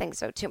like, I think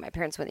so too. My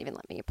parents wouldn't even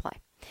let me apply.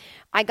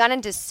 I got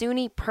into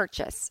SUNY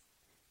Purchase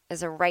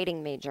as a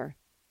writing major.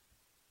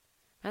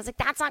 I was like,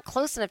 that's not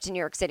close enough to New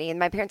York City. And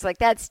my parents were like,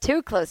 that's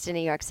too close to New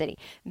York City.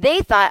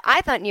 I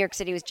thought New York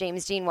City was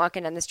James Dean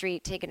walking down the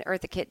street, taking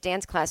Eartha Kitt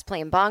dance class,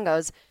 playing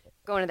bongos,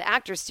 going to the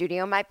actor's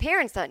studio. My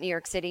parents thought New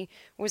York City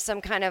was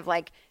some kind of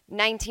like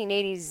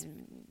 1980s,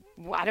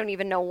 I don't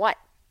even know what,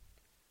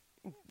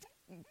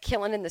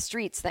 killing in the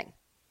streets thing.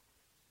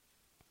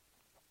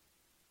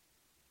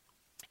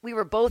 We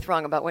were both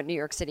wrong about what New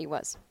York City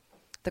was.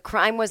 The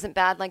crime wasn't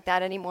bad like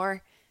that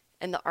anymore,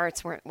 and the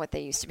arts weren't what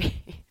they used to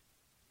be.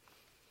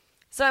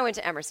 So I went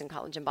to Emerson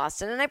College in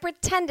Boston, and I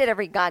pretended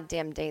every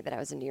goddamn day that I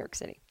was in New York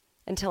City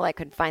until I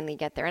could finally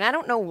get there. And I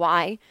don't know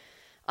why.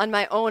 On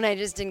my own, I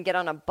just didn't get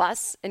on a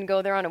bus and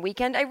go there on a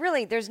weekend.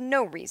 There's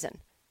no reason.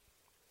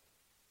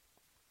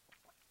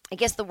 I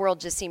guess the world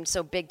just seemed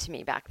so big to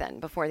me back then,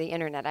 before the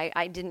internet.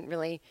 I didn't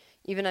really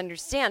even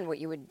understand what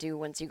you would do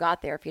once you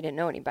got there if you didn't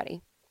know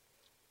anybody.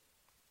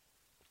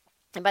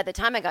 And by the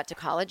time I got to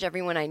college,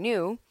 everyone I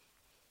knew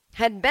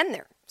had been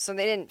there. So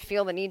they didn't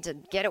feel the need to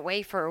get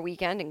away for a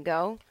weekend and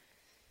go.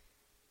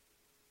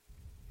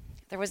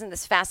 There wasn't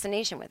this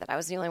fascination with it. I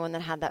was the only one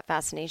that had that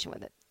fascination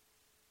with it.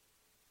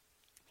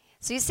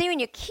 So you see, when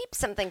you keep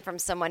something from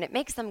someone, it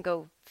makes them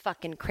go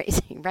fucking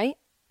crazy, right?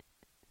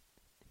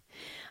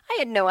 I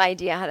had no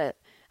idea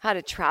how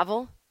to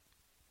travel,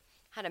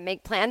 how to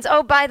make plans.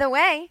 Oh, by the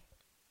way,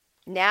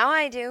 now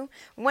I do.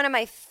 One of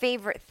my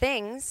favorite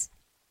things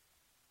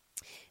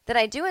that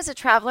I do as a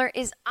traveler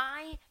is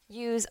I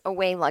use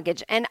Away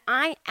Luggage. And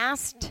I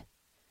asked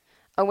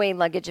Away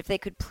Luggage if they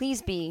could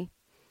please be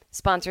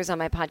sponsors on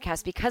my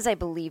podcast because I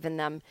believe in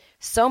them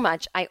so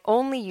much. I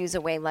only use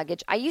Away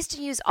Luggage. I used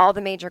to use all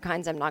the major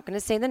kinds. I'm not going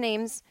to say the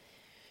names,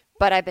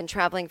 but I've been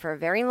traveling for a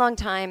very long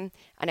time,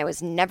 and I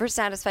was never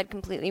satisfied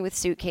completely with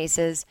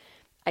suitcases.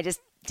 I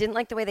just didn't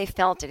like the way they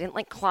felt. I didn't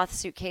like cloth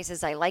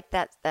suitcases. I like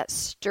that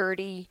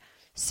sturdy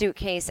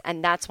suitcase,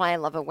 and that's why I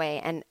love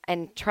Away.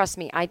 And trust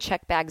me, I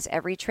check bags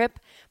every trip.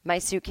 My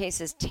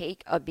suitcases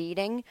take a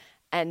beating,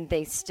 and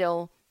they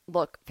still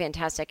look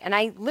fantastic. And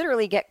I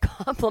literally get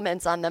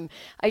compliments on them.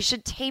 I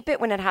should tape it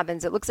when it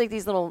happens. It looks like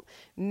these little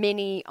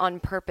mini on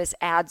purpose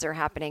ads are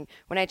happening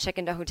when I check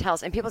into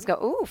hotels, and people just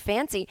go, "Ooh,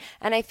 fancy."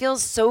 And I feel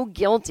so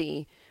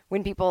guilty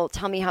when people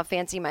tell me how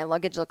fancy my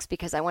luggage looks,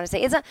 because I want to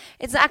say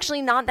it's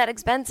actually not that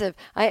expensive.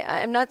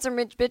 I'm not some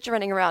rich bitch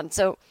running around.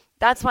 So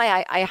that's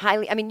why I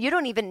highly, I mean, you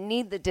don't even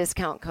need the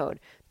discount code.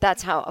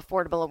 That's how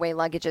affordable Away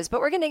luggage is, but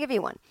we're going to give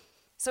you one.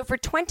 So for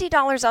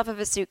 $20 off of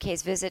a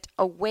suitcase, visit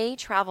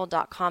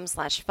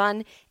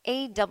awaytravel.com/fun,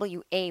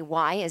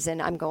 AWAY as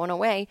in I'm going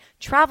away,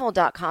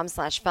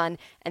 travel.com/fun,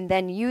 and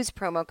then use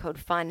promo code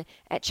FUN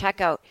at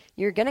checkout.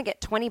 You're going to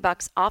get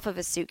 $20 off of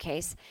a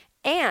suitcase.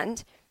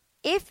 And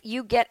if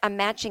you get a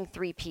matching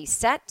 3-piece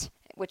set,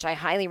 which I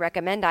highly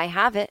recommend, I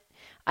have it.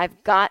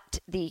 I've got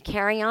the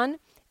carry-on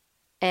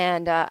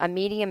and a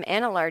medium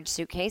and a large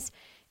suitcase.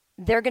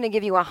 They're going to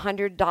give you a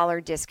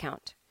 $100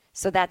 discount.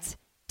 So that's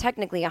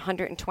technically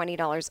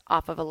 $120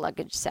 off of a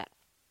luggage set.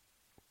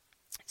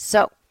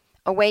 So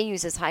Away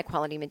uses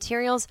high-quality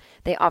materials.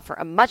 They offer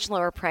a much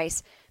lower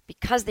price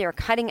because they are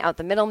cutting out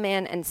the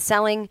middleman and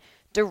selling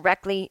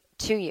directly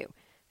to you.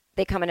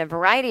 They come in a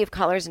variety of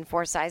colors and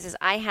 4 sizes.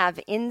 I have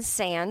in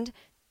sand,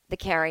 the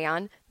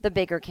carry-on, the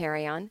bigger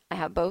carry-on. I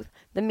have both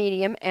the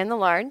medium and the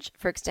large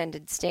for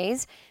extended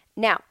stays.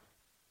 Now,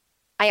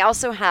 I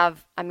also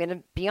have, I'm going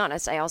to be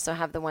honest, I also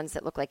have the ones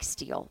that look like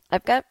steel.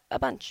 I've got a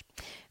bunch.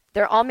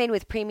 They're all made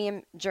with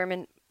premium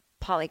German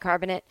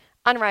polycarbonate,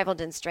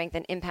 unrivaled in strength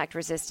and impact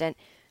resistant,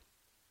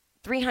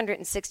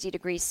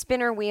 360-degree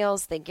spinner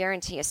wheels. They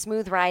guarantee a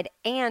smooth ride,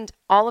 and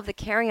all of the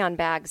carry-on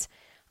bags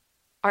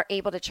are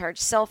able to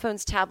charge cell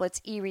phones, tablets,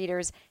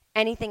 e-readers,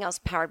 anything else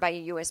powered by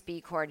a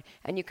USB cord,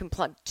 and you can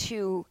plug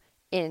 2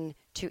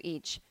 into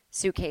each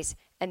suitcase,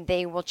 and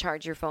they will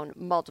charge your phone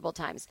multiple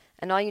times.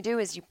 And all you do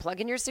is you plug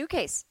in your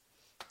suitcase.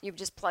 You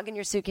just plug in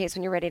your suitcase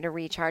when you're ready to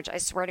recharge. I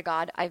swear to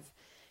God,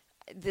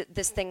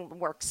 this thing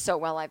works so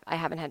well. I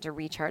haven't had to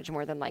recharge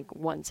more than like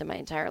once in my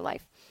entire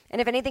life. And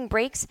if anything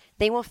breaks,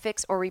 they will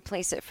fix or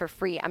replace it for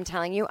free. I'm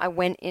telling you, I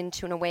went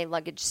into an Away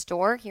luggage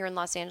store here in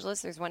Los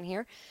Angeles. There's one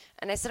here.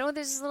 And I said, "Oh,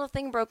 there's this little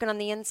thing broken on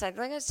the inside."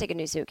 They're like, "Let's take a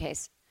new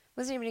suitcase." It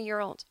wasn't even a year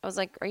old. I was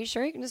like, "Are you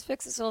sure you can just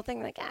fix this little thing?"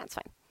 They're like, "Yeah, it's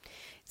fine."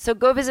 So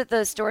go visit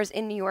the stores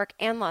in New York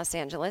and Los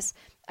Angeles.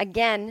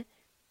 Again,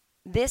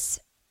 this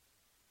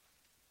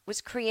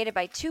was created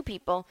by 2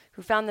 people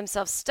who found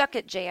themselves stuck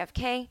at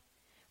JFK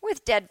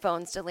with dead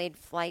phones, delayed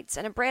flights,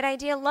 and a bright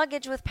idea,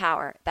 luggage with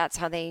power. That's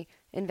how they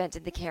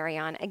invented the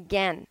carry-on.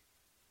 Again,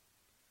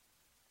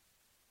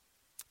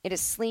 it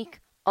is sleek,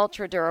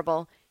 ultra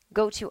durable.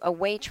 Go to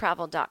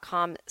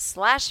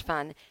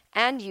awaytravel.com/fun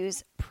and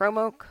use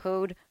promo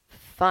code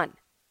FUN.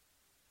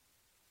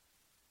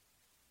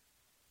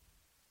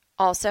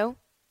 Also,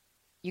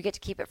 you get to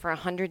keep it for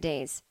 100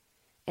 days.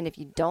 And if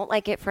you don't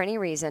like it for any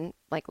reason,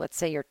 like let's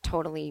say you're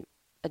totally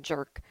a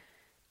jerk,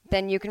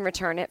 then you can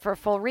return it for a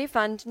full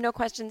refund, no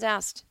questions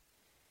asked.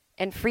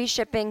 And free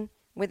shipping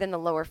within the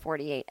lower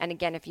 48. And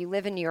again, if you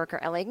live in New York or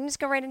LA, you can just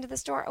go right into the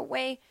store,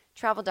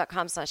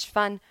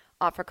 awaytravel.com/fun,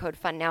 offer code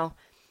FUN. Now,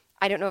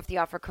 I don't know if the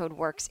offer code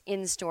works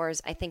in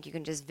stores. I think you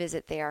can just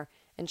visit there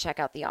and check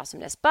out the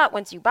awesomeness. But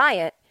once you buy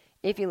it,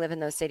 if you live in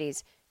those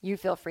cities, you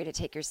feel free to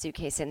take your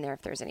suitcase in there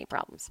if there's any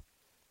problems.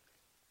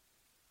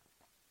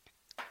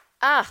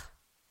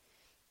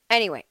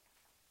 Anyway.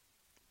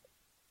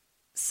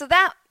 So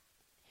that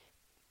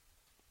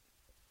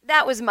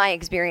was my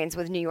experience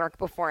with New York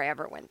before I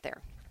ever went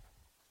there.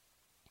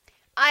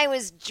 I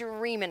was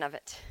dreaming of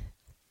it.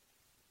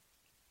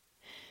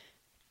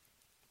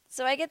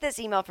 So I get this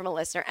email from a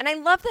listener, and I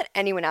love that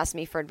anyone asks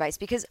me for advice,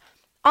 because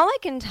all I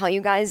can tell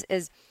you guys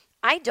is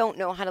I don't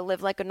know how to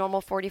live like a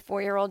normal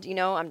 44-year-old. You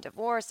know, I'm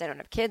divorced. I don't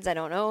have kids. I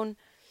don't own.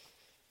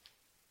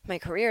 My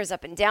career is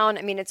up and down.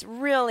 I mean, it's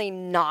really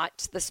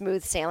not the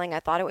smooth sailing I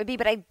thought it would be,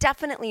 but I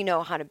definitely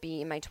know how to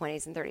be in my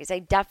 20s and 30s. I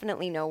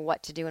definitely know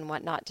what to do and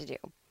what not to do.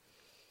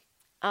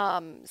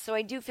 So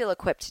I do feel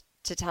equipped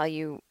to tell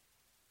you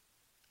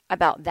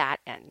about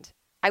that end.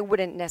 I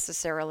wouldn't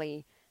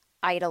necessarily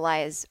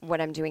idolize what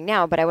I'm doing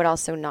now, but I would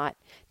also not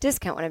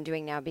discount what I'm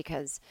doing now,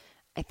 because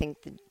I think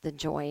the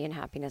joy and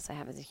happiness I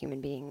have as a human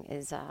being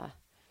is a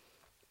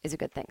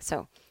good thing.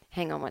 So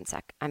hang on one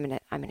sec. I'm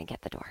gonna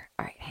get the door.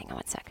 All right, hang on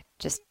one sec.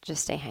 Just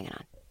stay hanging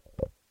on.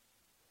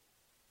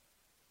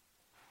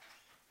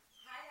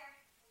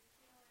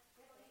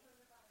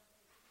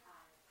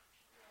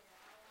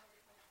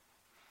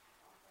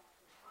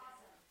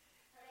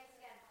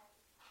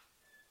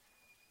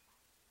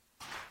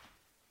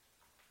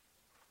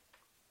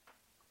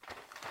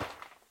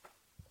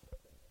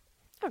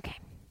 Okay.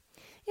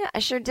 Yeah, I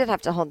sure did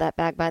have to hold that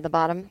bag by the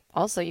bottom.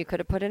 Also, you could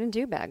have put it in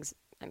 2 bags.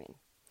 I mean,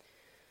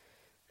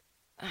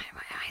 why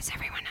is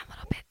everyone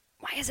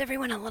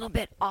a little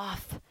bit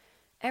off?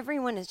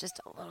 Everyone is just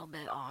a little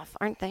bit off,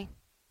 aren't they?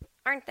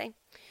 Aren't they?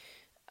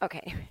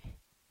 Okay.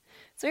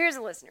 So here's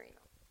a listener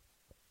email.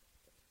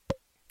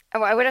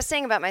 What I was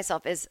saying about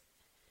myself is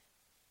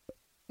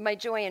my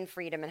joy and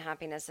freedom and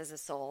happiness as a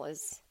soul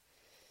is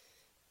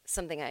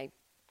something I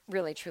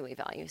really, truly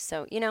value.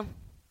 So,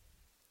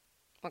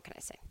 what can I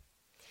say?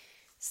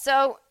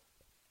 So,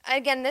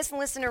 again, this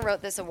listener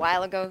wrote this a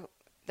while ago.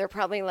 They're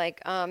probably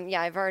like,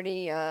 I've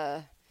already,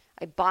 I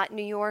bought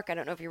New York. I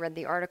don't know if you read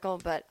the article,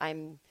 but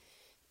I'm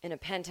in a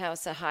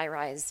penthouse, a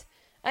high-rise.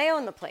 I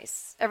own the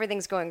place.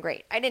 Everything's going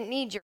great. I didn't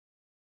need your...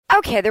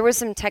 Okay, there was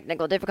some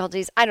technical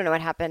difficulties. I don't know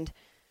what happened.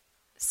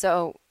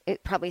 So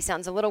it probably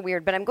sounds a little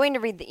weird, but I'm going to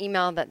read the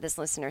email that this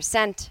listener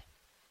sent.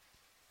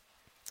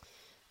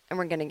 And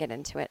we're going to get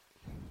into it.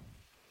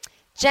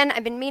 Jen,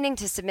 I've been meaning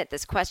to submit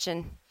this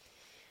question.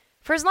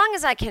 For as long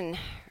as I can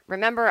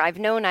remember, I've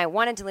known I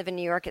wanted to live in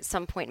New York at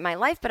some point in my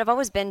life, but I've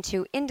always been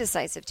too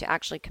indecisive to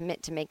actually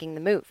commit to making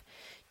the move.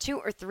 2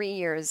 or 3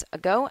 years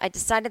ago, I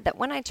decided that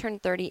when I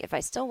turned 30, if I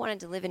still wanted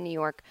to live in New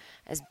York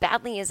as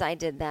badly as I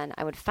did then,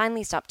 I would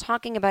finally stop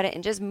talking about it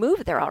and just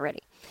move there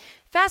already.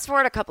 Fast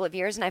forward a couple of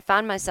years, and I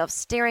found myself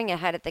staring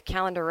ahead at the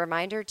calendar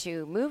reminder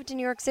to move to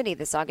New York City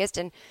this August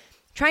and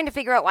trying to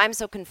figure out why I'm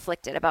so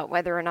conflicted about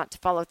whether or not to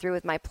follow through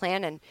with my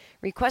plan and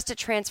request a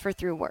transfer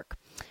through work.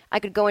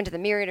 I could go into the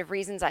myriad of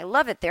reasons I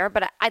love it there,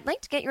 but I'd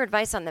like to get your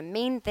advice on the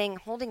main thing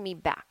holding me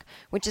back,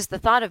 which is the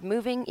thought of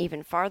moving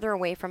even farther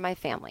away from my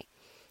family.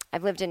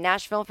 I've lived in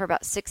Nashville for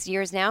about 6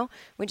 years now,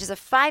 which is a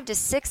 5 to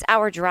 6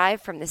 hour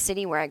drive from the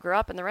city where I grew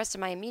up and the rest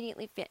of my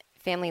immediate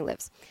family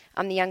lives.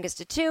 I'm the youngest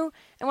of 2,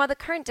 and while the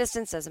current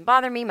distance doesn't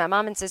bother me, my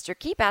mom and sister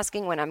keep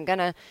asking when I'm going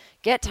to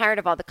get tired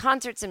of all the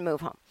concerts and move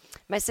home.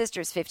 My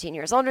sister is 15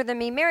 years older than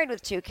me, married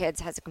with 2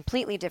 kids, has a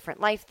completely different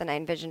life than I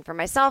envisioned for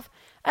myself.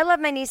 I love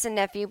my niece and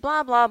nephew,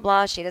 blah, blah,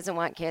 blah. She doesn't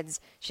want kids.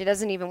 She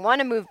doesn't even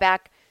want to move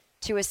back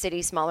to a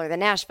city smaller than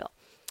Nashville.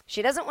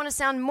 She doesn't want to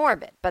sound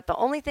morbid, but the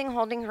only thing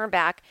holding her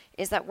back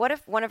is that what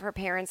if one of her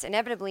parents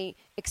inevitably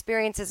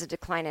experiences a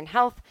decline in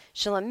health?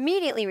 She'll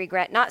immediately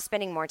regret not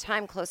spending more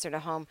time closer to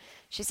home.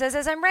 She says,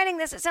 as I'm writing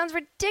this, it sounds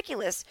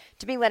ridiculous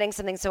to be letting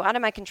something so out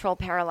of my control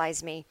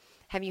paralyze me.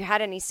 Have you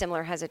had any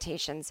similar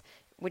hesitations?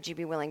 Would you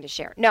be willing to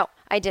share? No,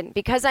 I didn't.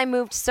 Because I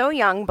moved so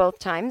young both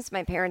times,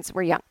 my parents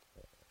were young.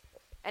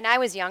 And I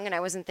was young and I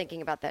wasn't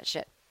thinking about that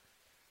shit.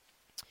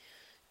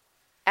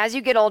 As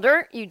you get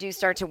older, you do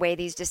start to weigh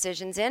these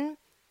decisions in.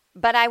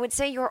 But I would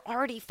say you're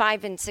already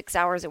 5 and 6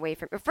 hours away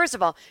from... First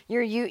of all,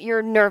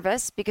 you're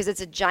nervous because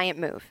it's a giant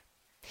move.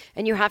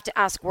 And you have to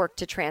ask work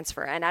to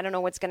transfer. And I don't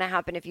know what's going to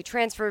happen if you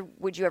transfer.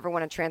 Would you ever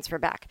want to transfer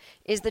back?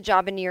 Is the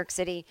job in New York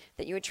City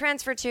that you would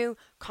transfer to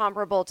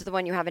comparable to the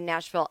one you have in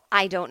Nashville?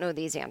 I don't know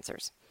these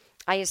answers.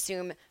 I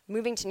assume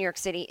moving to New York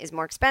City is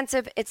more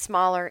expensive. It's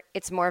smaller.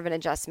 It's more of an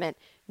adjustment.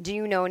 Do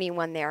you know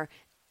anyone there?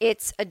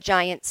 It's a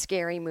giant,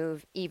 scary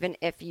move, even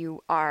if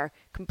you are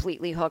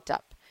completely hooked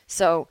up.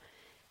 So...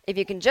 if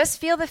you can just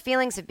feel the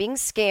feelings of being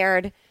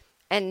scared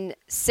and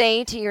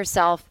say to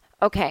yourself,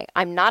 okay,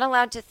 I'm not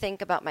allowed to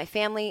think about my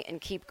family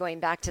and keep going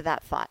back to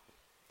that thought.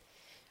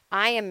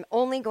 I am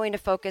only going to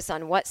focus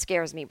on what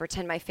scares me,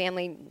 pretend my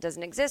family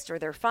doesn't exist or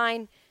they're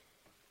fine.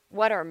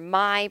 What are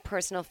my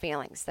personal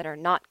feelings that are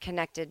not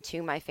connected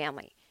to my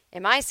family?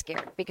 Am I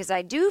scared? Because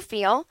I do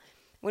feel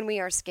when we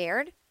are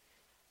scared,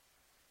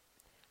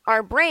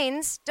 our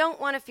brains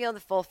don't want to feel the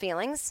full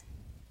feelings.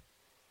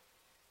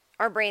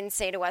 Our brains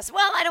say to us,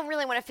 well, I don't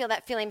really want to feel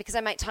that feeling because I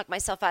might talk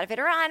myself out of it.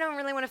 Or I don't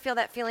really want to feel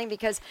that feeling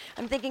because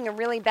I'm thinking a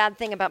really bad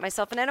thing about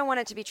myself and I don't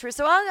want it to be true.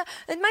 So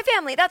my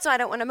family, that's why I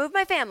don't want to move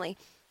my family.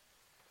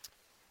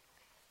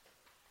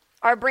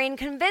 Our brain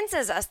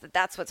convinces us that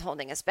that's what's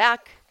holding us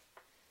back.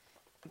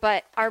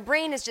 But our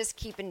brain is just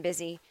keeping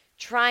busy,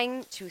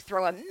 trying to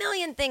throw a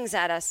million things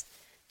at us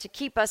to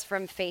keep us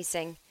from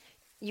facing.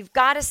 You've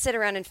got to sit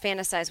around and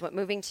fantasize what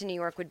moving to New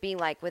York would be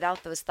like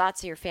without those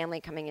thoughts of your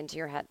family coming into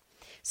your head,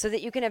 so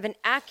that you can have an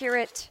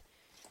accurate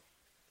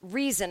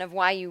reason of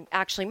why you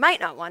actually might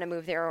not want to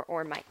move there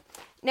or might.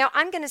 Now,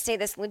 I'm going to say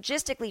this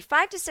logistically,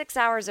 5 to 6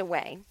 hours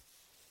away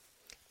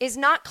is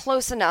not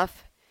close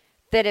enough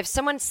that if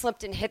someone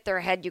slipped and hit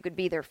their head, you could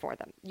be there for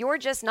them. You're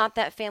just not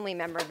that family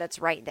member that's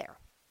right there.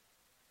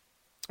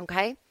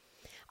 Okay?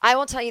 I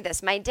will tell you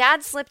this. My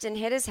dad slipped and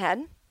hit his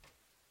head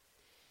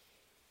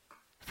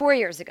 4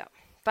 years ago,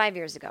 5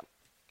 years ago.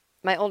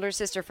 My older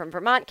sister from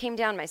Vermont came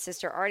down. My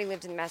sister already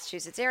lived in the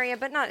Massachusetts area,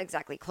 but not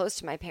exactly close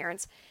to my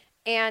parents.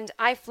 And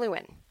I flew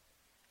in.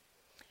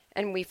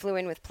 And we flew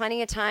in with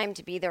plenty of time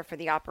to be there for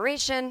the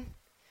operation.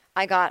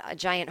 I got a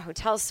giant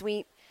hotel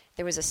suite.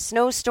 There was a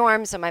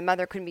snowstorm, so my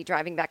mother couldn't be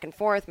driving back and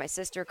forth. My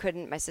sister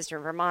couldn't. My sister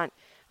in Vermont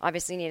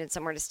obviously needed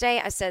somewhere to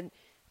stay. I said,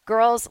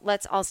 girls,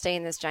 let's all stay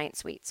in this giant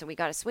suite. So we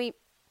got a suite.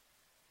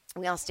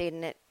 We all stayed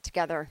in it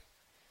together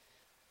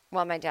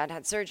while my dad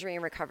had surgery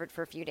and recovered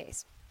for a few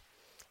days.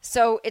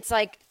 So it's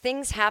like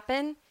things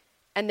happen,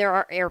 and there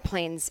are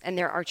airplanes, and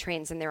there are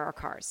trains, and there are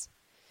cars.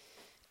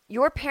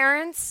 Your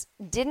parents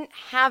didn't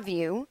have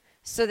you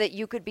so that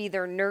you could be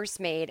their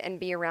nursemaid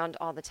and be around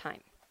all the time.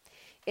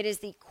 It is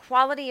the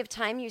quality of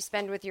time you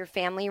spend with your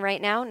family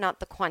right now, not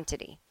the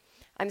quantity.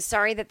 I'm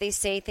sorry that they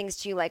say things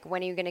to you like,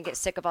 when are you going to get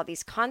sick of all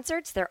these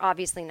concerts? They're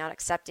obviously not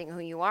accepting who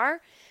you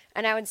are.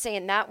 And I would say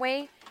in that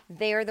way,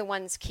 they're the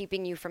ones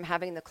keeping you from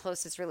having the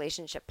closest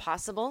relationship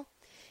possible,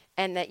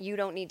 and that you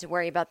don't need to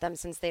worry about them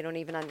since they don't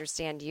even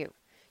understand you.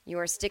 You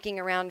are sticking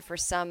around for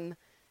some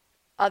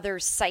other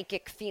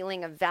psychic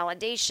feeling of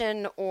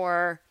validation,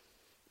 or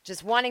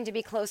just wanting to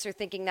be closer,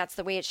 thinking that's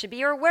the way it should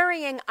be, or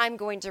worrying, I'm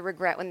going to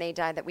regret when they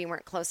die that we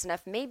weren't close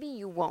enough. Maybe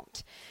you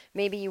won't.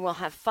 Maybe you will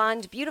have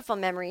fond, beautiful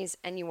memories,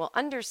 and you will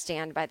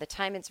understand by the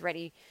time it's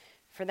ready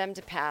for them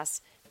to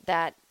pass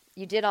that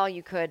you did all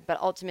you could, but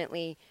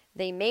ultimately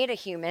they made a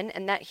human,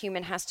 and that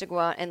human has to go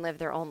out and live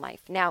their own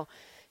life. Now,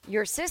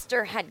 your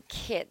sister had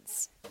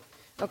kids,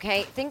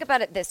 okay? Think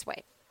about it this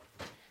way.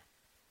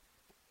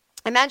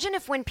 Imagine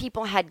if when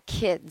people had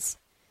kids,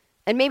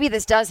 and maybe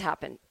this does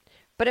happen,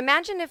 but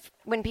imagine if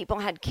when people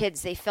had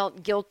kids, they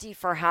felt guilty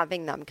for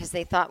having them because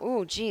they thought,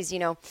 oh, geez,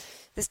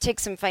 this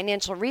takes some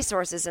financial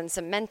resources and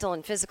some mental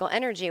and physical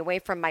energy away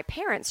from my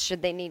parents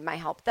should they need my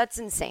help. That's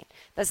insane.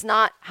 That's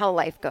not how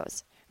life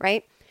goes,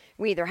 right?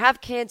 We either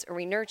have kids or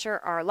we nurture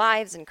our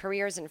lives and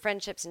careers and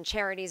friendships and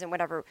charities and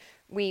whatever.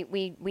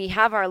 We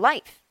have our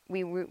life.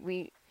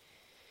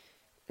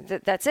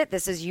 That's it.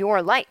 This is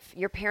your life.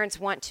 Your parents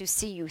want to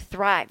see you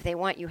thrive. They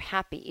want you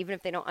happy, even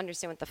if they don't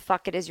understand what the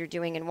fuck it is you're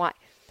doing and why.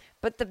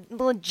 But the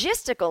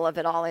logistical of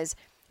it all is,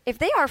 if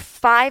they are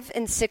 5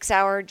 and 6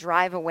 hour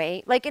drive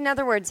away, like in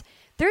other words,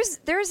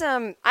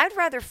 I'd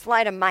rather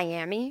fly to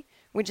Miami,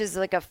 which is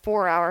like a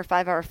 4 hour,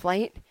 5 hour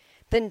flight,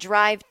 than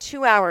drive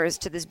 2 hours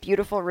to this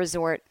beautiful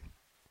resort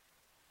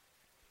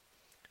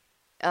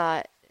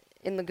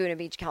in Laguna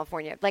Beach,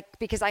 California. Like,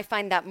 because I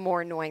find that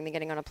more annoying than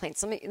getting on a plane.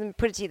 So let me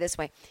put it to you this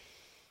way.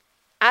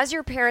 As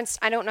your parents,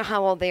 I don't know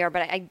how old they are,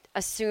 but I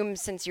assume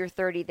since you're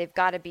 30, they've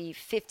got to be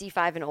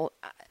 55 and old.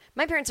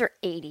 My parents are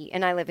 80,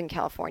 and I live in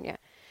California.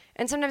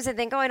 And sometimes I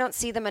think, I don't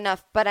see them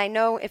enough. But I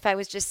know if I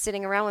was just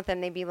sitting around with them,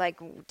 they'd be like,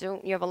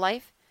 don't you have a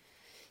life?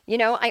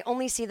 I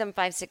only see them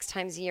 5-6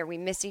 times a year. We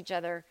miss each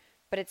other,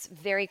 but it's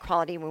very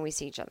quality when we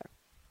see each other.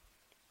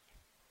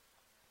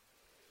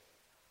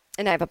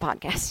 And I have a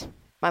podcast.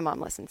 My mom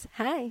listens.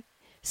 Hi.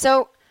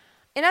 So,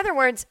 in other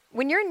words,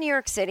 when you're in New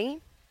York City,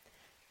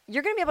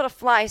 you're going to be able to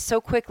fly so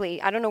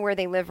quickly. I don't know where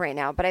they live right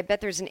now, but I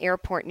bet there's an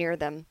airport near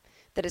them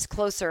that is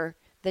closer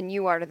than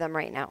you are to them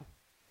right now.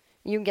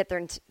 You can get there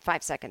in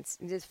 5 seconds.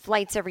 There's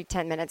flights every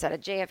 10 minutes out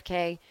of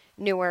JFK,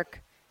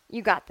 Newark.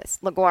 You got this.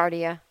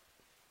 LaGuardia.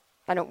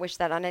 I don't wish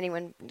that on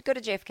anyone. Go to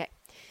JFK.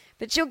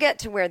 But you'll get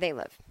to where they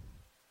live.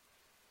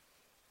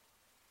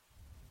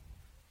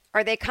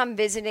 Are they come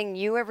visiting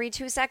you every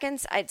 2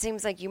 seconds? It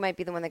seems like you might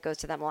be the one that goes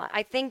to them a lot.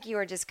 I think you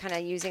are just kind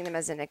of using them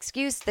as an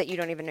excuse that you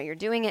don't even know you're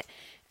doing it.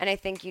 And I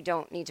think you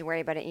don't need to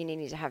worry about it. You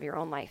need to have your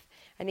own life.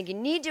 I think you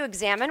need to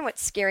examine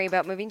what's scary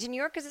about moving to New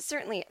York, because it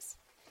certainly is.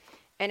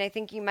 And I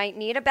think you might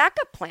need a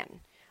backup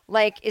plan.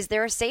 Like, is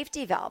there a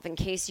safety valve in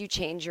case you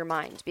change your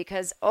mind?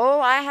 Because,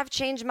 I have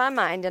changed my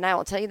mind, and I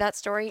will tell you that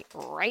story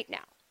right now.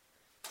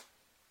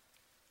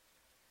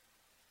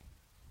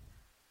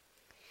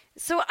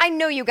 So I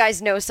know you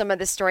guys know some of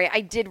this story. I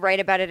did write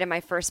about it in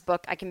my first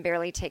book, I Can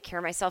Barely Take Care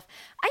of Myself.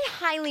 I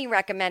highly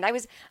recommend. I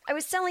was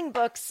selling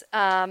books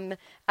at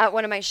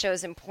one of my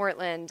shows in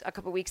Portland a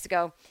couple weeks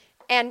ago,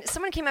 and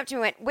someone came up to me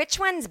and went, which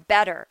one's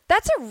better?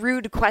 That's a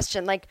rude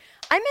question. Like,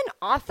 I'm an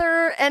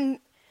author, and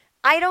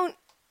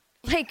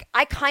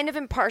I kind of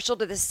am partial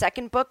to the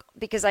second book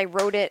because I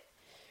wrote it.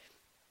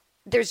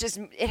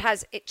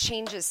 It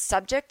changes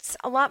subjects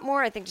a lot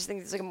more. I think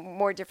there's like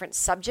more different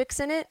subjects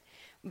in it.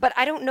 But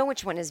I don't know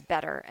which one is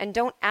better, and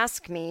don't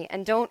ask me,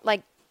 and don't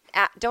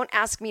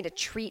ask me to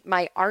treat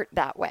my art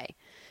that way.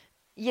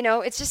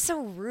 It's just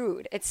so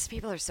rude.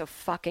 People are so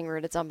fucking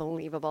rude. It's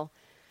unbelievable.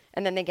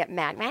 And then they get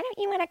mad. Why don't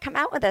you want to come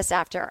out with us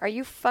after? Are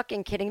you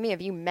fucking kidding me?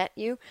 Have you met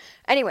you?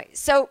 Anyway,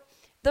 so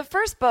the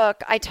first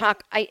book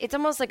it's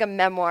almost like a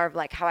memoir of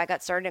like how I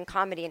got started in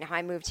comedy and how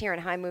I moved here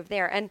and how I moved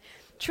there. And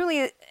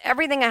truly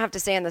everything I have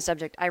to say on the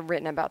subject, I've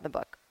written about the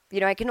book.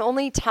 I can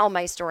only tell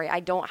my story. I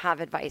don't have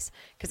advice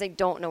because I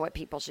don't know what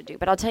people should do.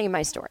 But I'll tell you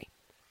my story.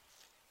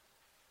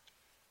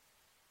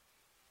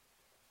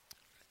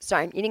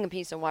 Sorry, I'm eating a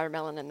piece of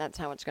watermelon, and that's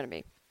how it's going to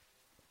be.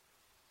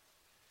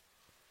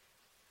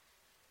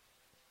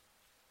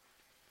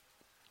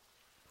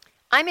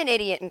 I'm an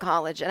idiot in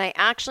college, and I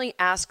actually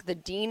asked the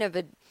dean of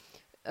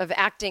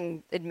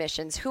acting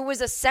admissions, who was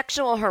a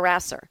sexual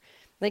harasser.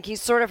 Like, he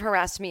sort of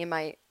harassed me in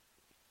my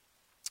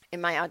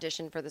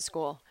audition for the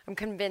school. I'm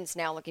convinced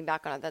now, looking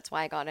back on it, that's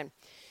why I got in.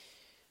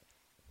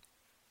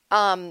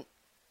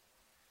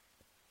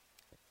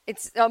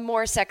 It's a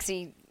more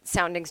sexy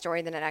sounding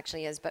story than it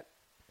actually is. But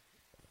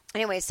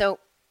anyway, so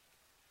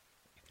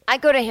I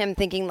go to him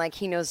thinking like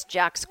he knows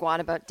jack squat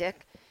about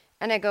dick.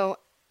 And I go,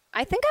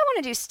 I think I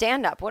want to do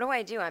stand-up. What do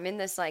I do? I'm in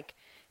this like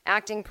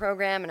acting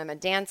program and I'm a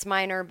dance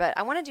minor, but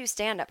I want to do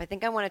stand-up. I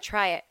think I want to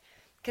try it.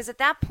 Because at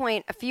that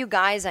point, a few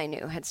guys I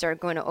knew had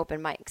started going to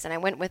open mics. And I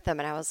went with them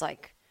and I was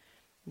like,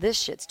 this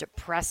shit's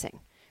depressing. I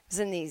was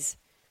in these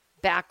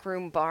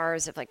backroom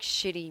bars of like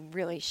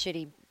really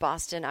shitty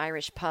Boston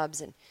Irish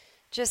pubs and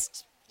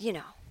just,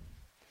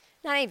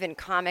 not even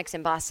comics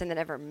in Boston that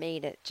ever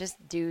made it.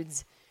 Just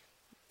dudes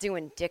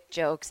doing dick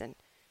jokes and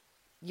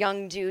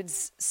young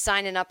dudes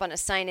signing up on a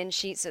sign-in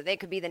sheet so they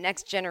could be the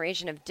next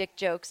generation of dick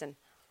jokes. And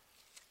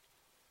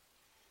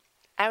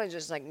I was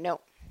just like, no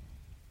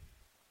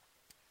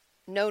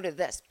to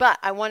this. But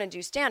I want to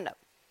do stand-up.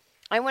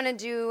 I want to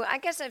do, I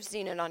guess I've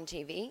seen it on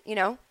TV, you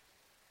know.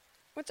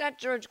 What's that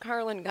George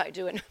Carlin guy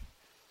doing?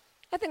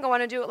 I think I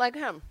want to do it like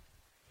him.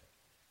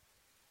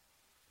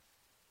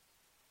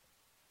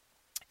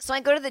 So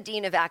I go to the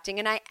dean of acting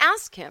and I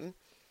ask him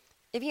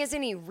if he has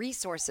any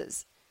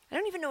resources. I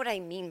don't even know what I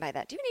mean by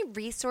that. Do you have any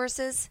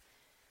resources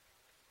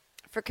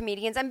for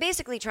comedians? I'm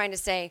basically trying to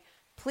say,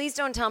 please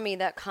don't tell me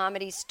that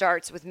comedy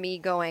starts with me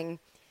going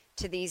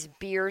to these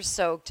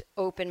beer-soaked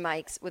open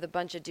mics with a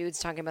bunch of dudes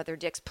talking about their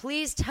dicks.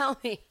 Please tell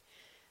me.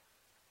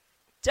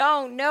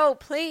 Don't, no,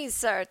 please,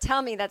 sir.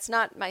 Tell me that's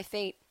not my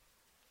fate.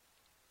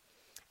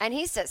 And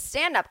he says,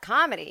 stand-up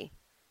comedy?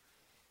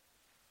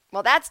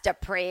 Well, that's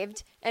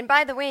depraved. And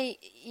by the way,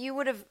 you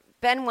would have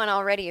been one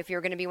already if you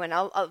were going to be one.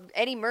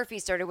 Eddie Murphy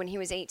started when he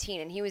was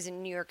 18, and he was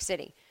in New York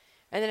City.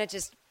 And then it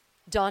just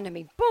dawned on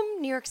me, boom,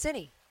 New York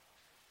City.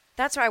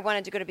 That's where I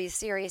wanted to go to be a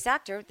serious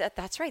actor.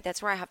 That's right.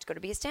 That's where I have to go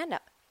to be a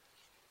stand-up.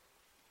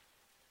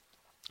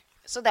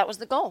 So that was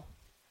the goal.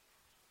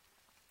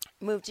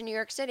 Moved to New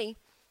York City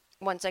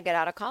once I get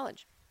out of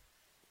college.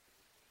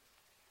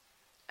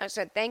 I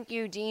said, thank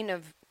you, Dean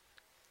of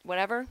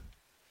whatever.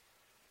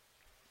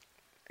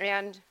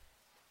 And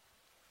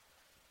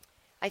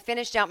I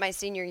finished out my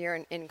senior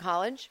year in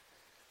college,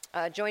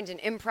 joined an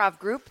improv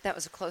group. That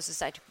was the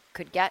closest I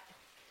could get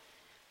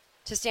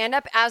to stand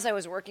up. As I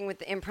was working with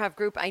the improv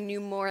group, I knew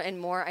more and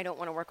more. I don't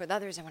want to work with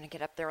others. I want to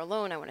get up there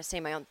alone. I want to say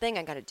my own thing.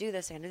 I got to do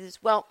this. I got to do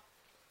this. Well,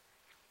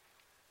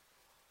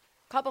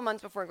 a couple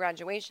months before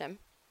graduation,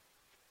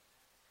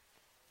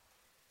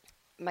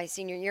 my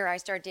senior year, I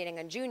started dating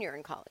a junior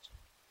in college.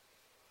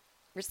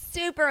 We're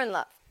super in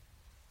love.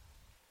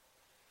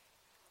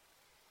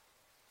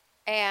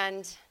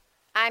 And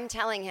I'm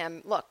telling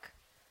him, look,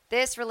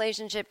 this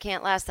relationship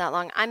can't last that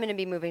long. I'm going to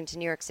be moving to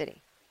New York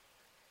City.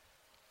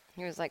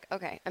 He was like,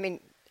 okay. I mean,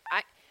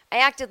 I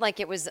acted like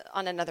it was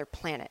on another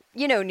planet.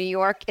 You know, New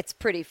York, it's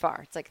pretty far.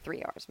 It's like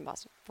 3 hours from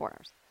Boston, 4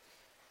 hours.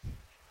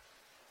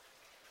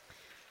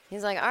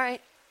 He's like, all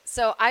right.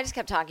 So I just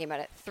kept talking about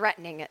it,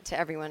 threatening it to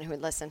everyone who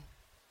would listen.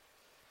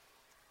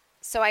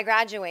 So I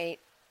graduate,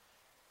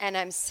 and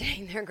I'm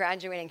sitting there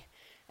graduating,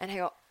 and I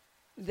go,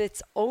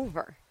 it's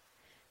over.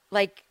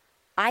 Like,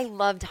 I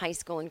loved high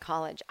school and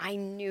college. I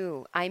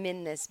knew I'm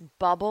in this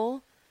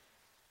bubble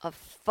of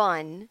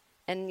fun.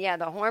 And, yeah,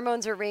 the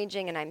hormones are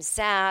raging, and I'm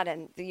sad,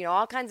 and, you know,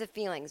 all kinds of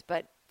feelings.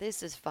 But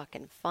this is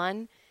fucking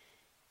fun.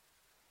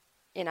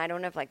 And I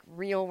don't have, like,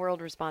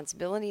 real-world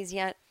responsibilities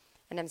yet.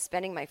 And I'm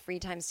spending my free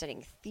time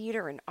studying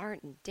theater and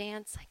art and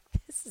dance. Like,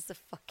 this is a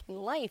fucking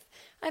life.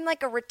 I'm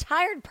like a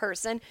retired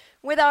person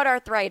without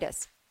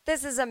arthritis.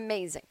 This is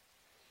amazing.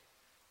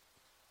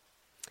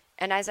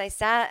 And as I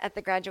sat at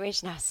the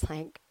graduation, I was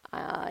like,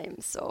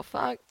 I'm so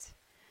fucked.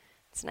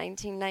 It's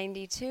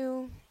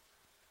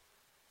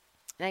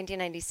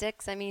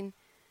 1996, I mean,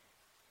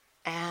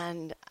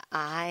 and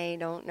I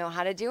don't know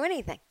how to do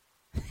anything.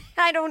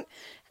 I don't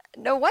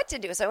know what to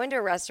do. So I went to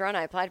a restaurant.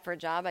 I applied for a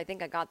job. I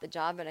think I got the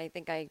job, and I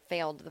think I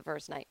failed the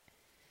first night.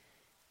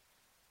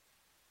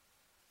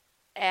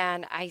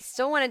 And I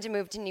still wanted to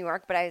move to New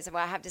York, but I said,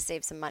 well, I have to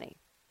save some money.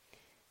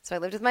 So I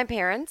lived with my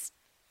parents,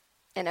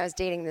 and I was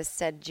dating this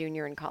said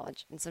junior in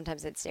college, and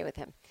sometimes I'd stay with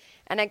him.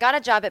 And I got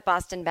a job at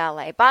Boston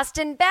Ballet.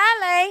 Boston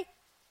Ballet!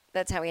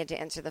 That's how we had to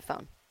answer the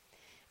phone.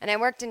 And I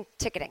worked in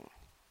ticketing.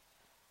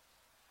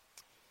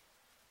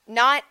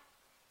 Not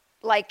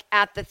like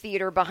at the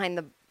theater behind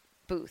the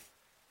booth,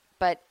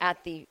 but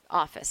at the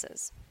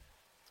offices.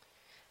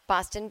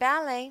 Boston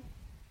Ballet.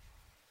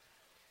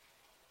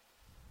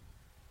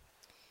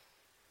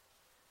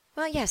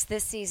 Well, yes,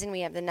 this season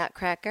we have the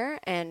Nutcracker,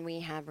 and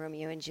we have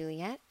Romeo and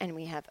Juliet, and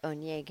we have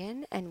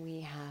Onegin, and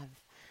we have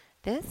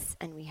this,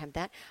 and we have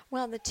that.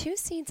 Well, the 2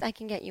 seats I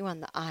can get you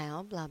on the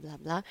aisle, blah, blah,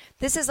 blah.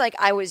 This is like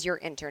I was your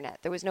internet.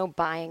 There was no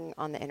buying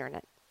on the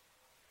internet.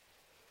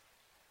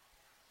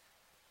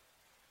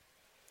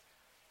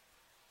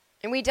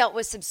 And we dealt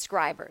with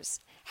subscribers.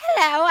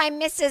 Hello, I'm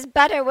Mrs.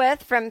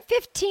 Butterworth from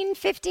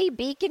 1550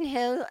 Beacon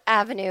Hill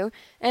Avenue,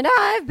 and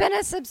I've been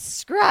a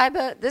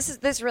subscriber.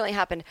 This really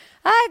happened.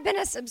 I've been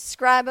a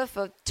subscriber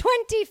for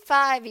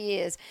 25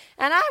 years,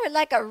 and I would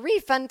like a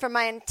refund for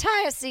my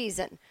entire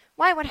season.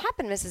 Why, what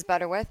happened, Mrs.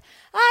 Butterworth?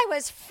 I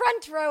was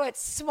front row at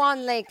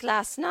Swan Lake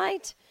last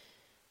night,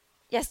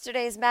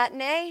 yesterday's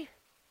matinee,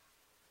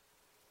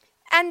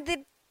 and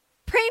the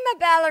prima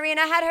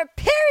ballerina had her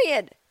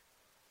period.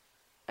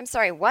 I'm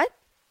sorry, what?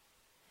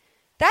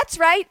 That's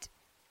right.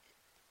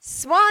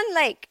 Swan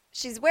Lake.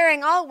 She's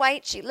wearing all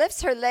white. She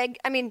lifts her leg.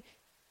 I mean,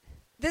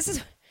 this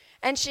is...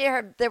 And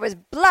there was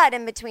blood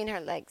in between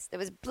her legs. There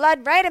was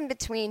blood right in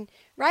between,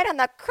 right on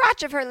the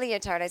crotch of her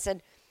leotard. I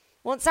said,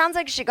 well, it sounds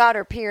like she got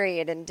her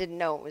period and didn't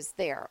know it was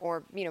there.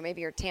 Or, you know,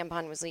 maybe her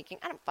tampon was leaking.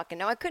 I don't fucking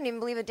know. I couldn't even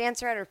believe a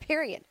dancer had her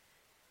period.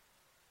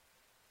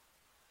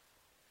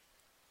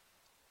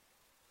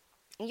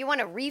 You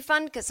want a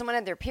refund because someone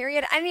had their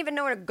period? I didn't even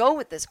know where to go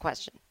with this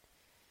question.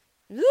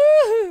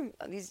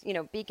 These,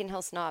 Beacon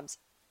Hill snobs.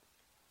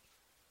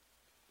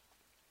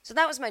 So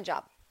that was my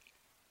job.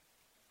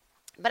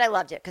 But I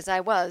loved it because I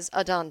was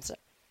a dancer.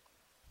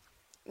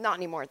 Not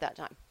anymore at that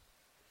time.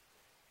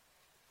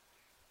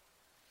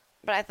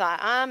 But I thought,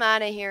 I'm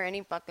out of here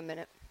any fucking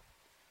minute.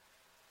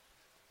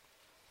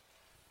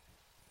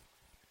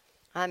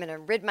 I'm going to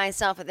rid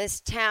myself of this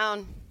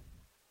town.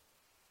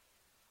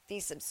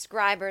 These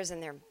subscribers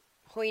and their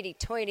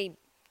hoity-toity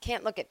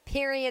can't look at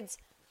periods.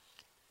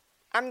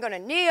 I'm going to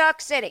New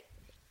York City,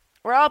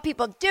 where all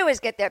people do is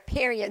get their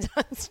periods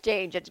on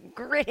stage. It's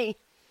gritty.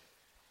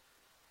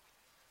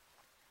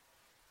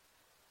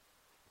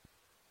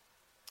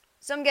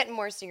 So I'm getting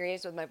more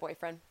serious with my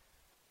boyfriend.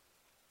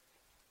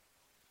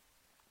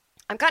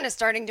 I'm kind of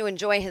starting to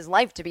enjoy his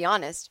life, to be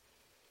honest.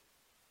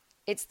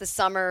 It's the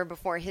summer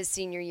before his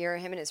senior year.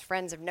 Him and his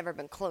friends have never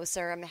been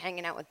closer. I'm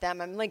hanging out with them.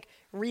 I'm like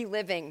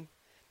reliving,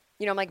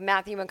 I'm like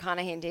Matthew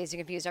McConaughey in Dazed and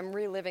Confused. I'm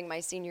reliving my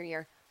senior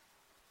year.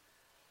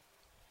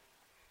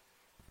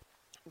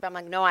 But I'm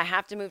like, no, I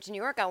have to move to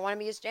New York. I want to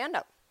be a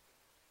stand-up.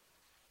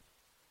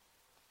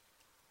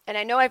 And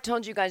I know I've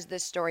told you guys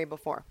this story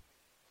before,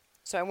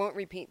 so I won't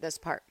repeat this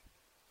part.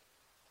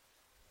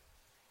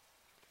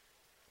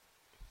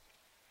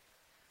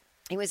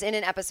 It was in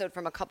an episode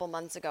from a couple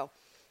months ago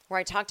where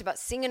I talked about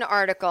seeing an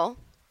article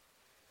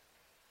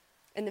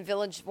in the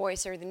Village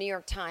Voice or the New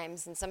York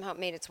Times, and somehow it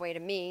made its way to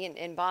me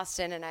in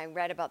Boston, and I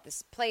read about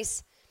this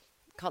place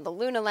called the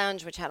Luna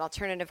Lounge, which had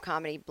alternative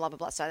comedy, blah, blah,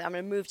 blah. So I'm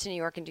going to move to New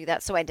York and do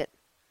that. So I did.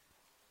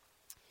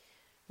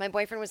 My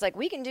boyfriend was like,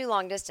 we can do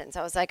long distance.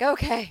 I was like,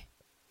 okay.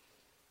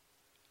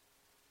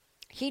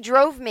 He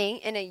drove me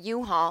in a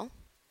U-Haul.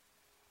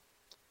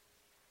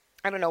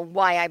 I don't know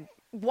why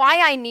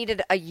I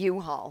needed a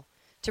U-Haul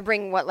to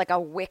bring like a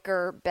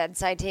wicker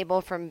bedside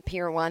table from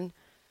Pier 1.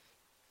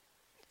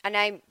 And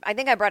I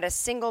think I brought a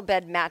single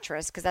bed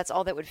mattress because that's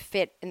all that would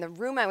fit in the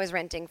room I was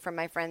renting from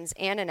my friends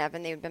Ann and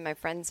Evan. They had been my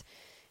friends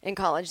in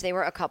college. They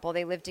were a couple.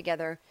 They lived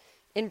together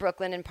in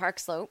Brooklyn in Park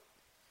Slope.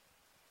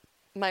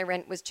 My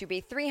rent was to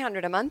be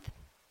 $300 a month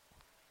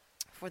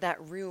for that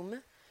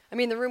room. I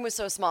mean, the room was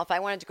so small. If I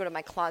wanted to go to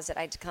my closet,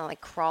 I had to kind of like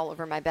crawl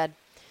over my bed.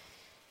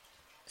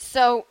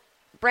 So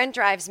Brent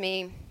drives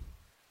me.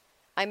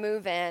 I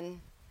move in.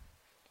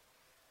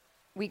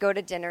 We go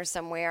to dinner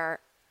somewhere.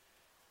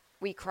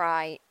 We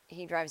cry.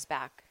 He drives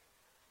back.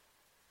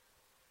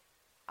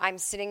 I'm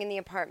sitting in the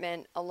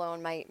apartment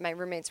alone. My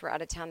roommates were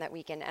out of town that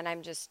weekend, and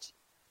I'm just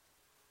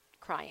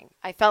crying.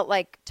 I felt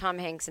like Tom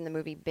Hanks in the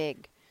movie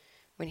Big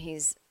when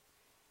he's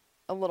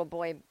a little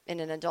boy in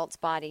an adult's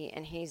body,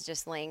 and he's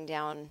just laying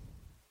down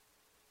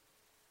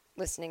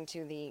listening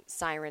to the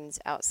sirens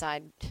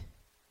outside.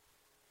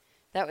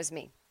 That was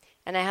me.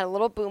 And I had a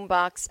little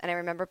boombox, and I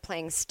remember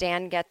playing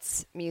Stan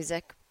Getz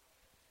music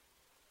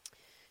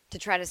to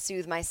try to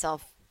soothe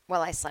myself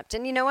while I slept.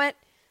 And you know what?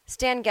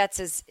 Stan Getz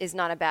is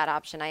not a bad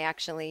option. I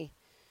actually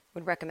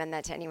would recommend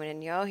that to anyone.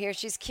 And here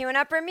she's queuing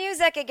up her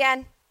music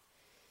again.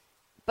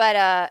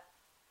 But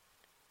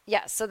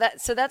yeah, so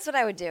that's what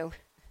I would do.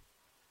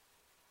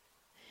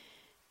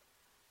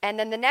 And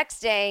then the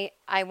next day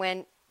I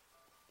went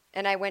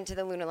to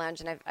the Luna Lounge,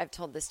 and I've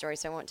told this story,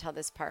 so I won't tell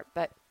this part,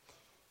 but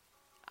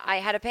I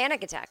had a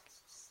panic attack.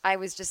 I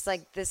was just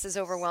like, this is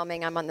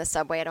overwhelming. I'm on the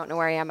subway. I don't know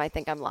where I am. I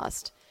think I'm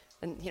lost.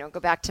 And, go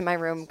back to my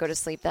room, go to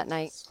sleep that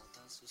night.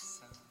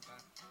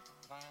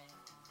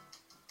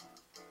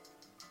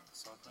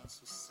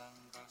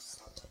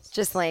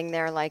 Just laying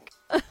there like,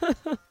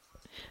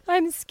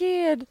 I'm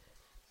scared.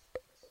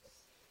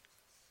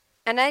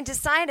 And I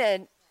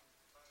decided,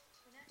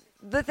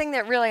 the thing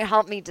that really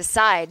helped me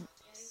decide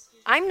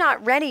I'm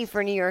not ready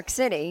for New York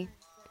City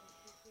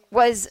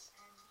was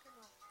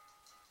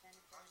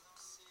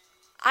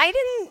I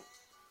didn't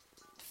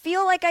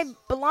feel like I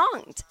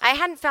belonged. I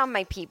hadn't found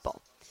my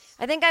people.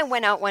 I think I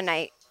went out one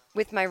night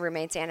with my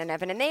roommates, Ann and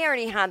Evan, and they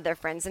already had their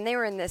friends, and they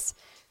were in this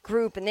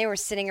group, and they were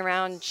sitting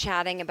around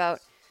chatting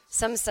about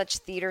some such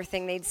theater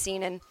thing they'd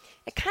seen, and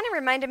it kind of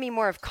reminded me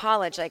more of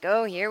college, like,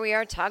 oh, here we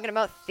are talking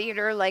about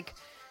theater, like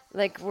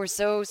we're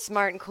so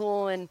smart and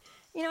cool, and,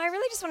 I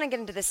really just want to get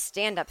into this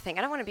stand-up thing.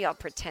 I don't want to be all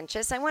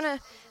pretentious. I want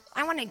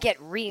to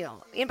get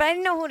real, but I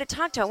didn't know who to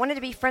talk to. I wanted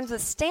to be friends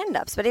with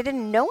stand-ups, but I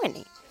didn't know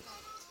any.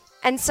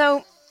 And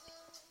so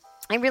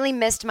I really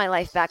missed my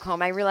life back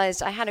home. I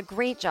realized I had a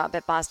great job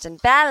at Boston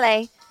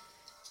Ballet.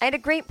 I had a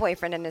great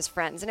boyfriend and his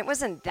friends, and it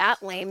wasn't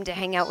that lame to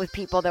hang out with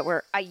people that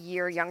were a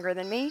year younger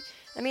than me.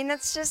 I mean,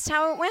 that's just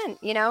how it went,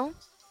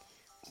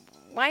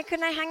 Why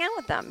couldn't I hang out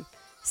with them?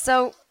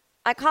 So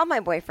I called my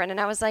boyfriend, and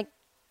I was like,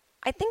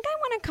 I think I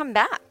want to come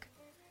back.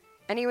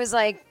 And he was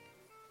like,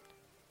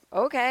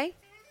 okay.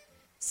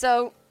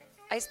 So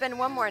I spent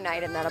one more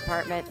night in that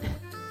apartment.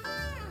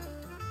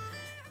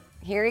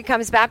 Here he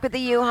comes back with the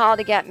U-Haul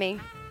to get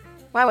me.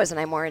 Why wasn't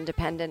I more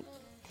independent?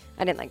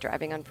 I didn't like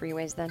driving on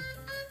freeways then.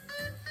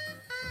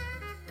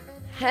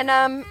 And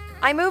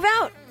I move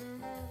out.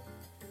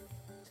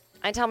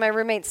 I tell my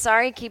roommate,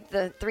 sorry, keep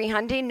the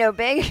 $300, no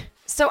big.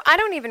 So I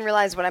don't even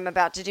realize what I'm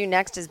about to do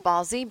next is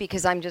ballsy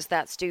because I'm just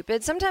that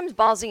stupid. Sometimes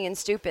ballsy and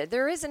stupid,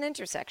 there is an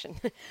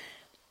intersection.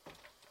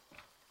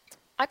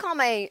 I call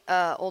my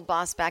old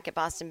boss back at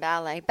Boston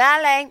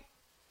Ballet.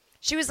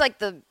 She was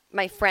like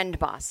my friend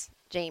boss,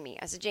 Jamie.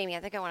 I said, Jamie, I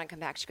think I want to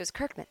come back. She goes,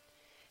 Kirkman,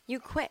 you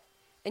quit.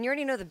 And you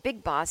already know the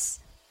big boss,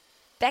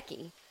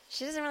 Becky.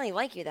 She doesn't really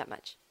like you that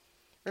much.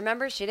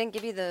 Remember, she didn't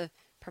give you the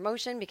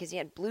promotion because you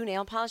had blue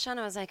nail polish on?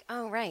 I was like,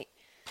 oh, right.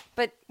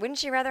 But wouldn't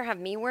she rather have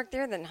me work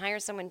there than hire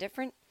someone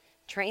different?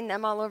 Train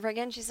them all over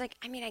again? She's like,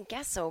 I mean, I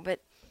guess so, but,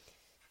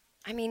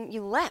 I mean,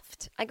 you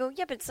left. I go,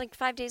 yeah, but it's like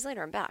 5 days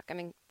later, I'm back. I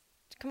mean,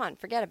 come on,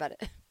 forget about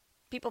it.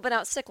 People have been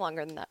out sick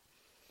longer than that.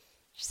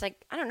 She's like,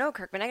 I don't know,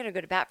 Kirkman, I got to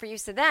go to bat for you.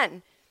 So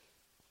then,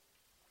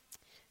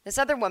 this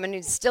other woman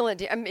who's still,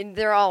 I mean,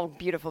 they're all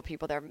beautiful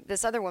people there.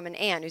 This other woman,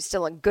 Anne, who's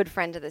still a good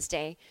friend to this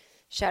day.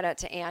 Shout out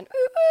to Anne.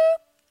 Ooh, ooh.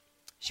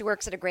 She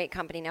works at a great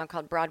company now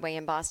called Broadway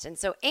in Boston.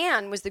 So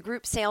Anne was the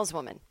group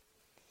saleswoman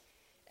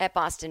at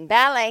Boston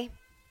Ballet.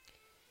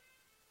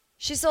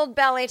 She sold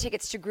ballet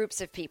tickets to groups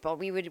of people.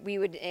 We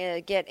would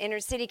get inner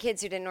city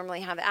kids who didn't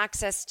normally have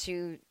access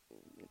to,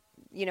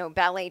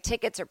 ballet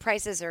tickets or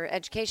prices or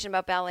education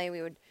about ballet.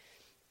 We would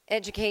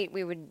educate.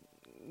 We would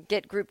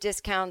get group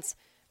discounts.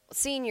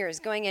 Seniors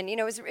going in.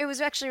 It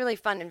was actually really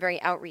fun and very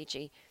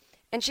outreachy.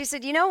 And she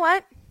said, you know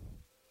what?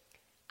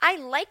 I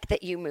like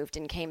that you moved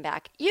and came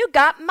back. You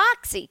got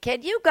moxie,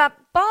 kid. You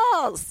got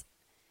balls.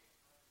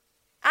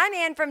 I'm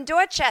Ann from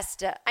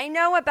Dorchester. I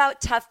know about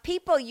tough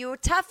people. You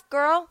tough,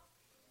 girl.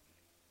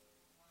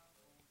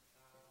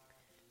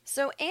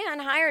 So Ann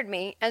hired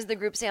me as the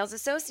group sales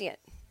associate.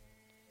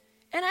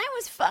 And I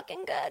was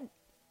fucking good.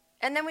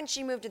 And then when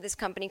she moved to this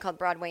company called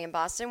Broadway in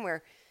Boston,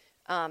 where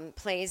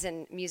plays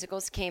and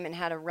musicals came and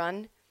had a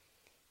run,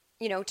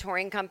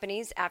 touring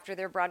companies after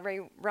their Broadway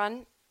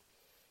run,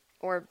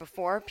 or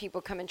before, people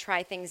come and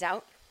try things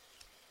out.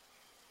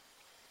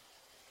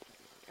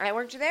 I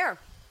worked there.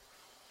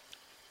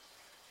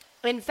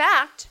 In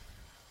fact,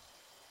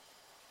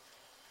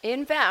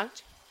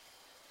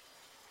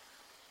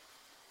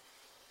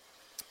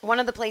 one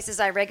of the places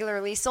I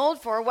regularly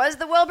sold for was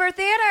the Wilbur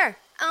Theater.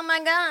 Oh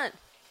my God.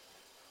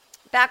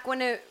 Back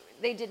when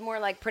they did more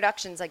like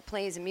productions, like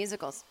plays and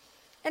musicals.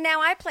 And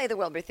now I play the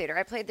Wilbur Theater.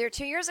 I played there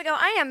 2 years ago.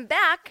 I am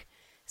back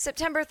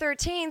September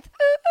 13th.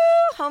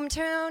 Ooh,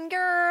 hometown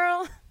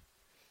girl.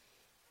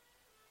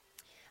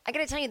 I got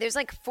to tell you, there's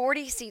like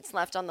 40 seats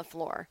left on the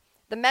floor.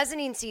 The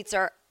mezzanine seats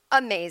are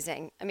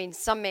amazing. I mean,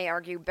 some may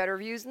argue better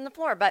views than the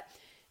floor, but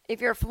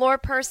if you're a floor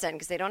person,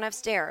 because they don't have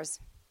stairs,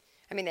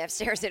 they have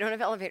stairs, they don't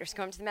have elevators,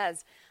 come to the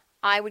mezz,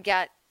 I would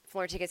get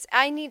floor tickets.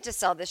 I need to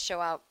sell this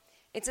show out.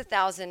 It's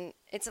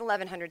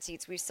 1,100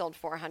 seats. We've sold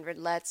 400.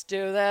 Let's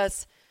do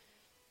this.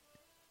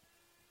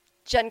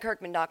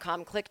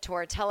 JenKirkman.com, click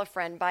tour, tell a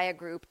friend, buy a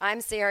group.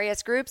 I'm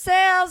serious. Group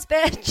sales,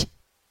 bitch.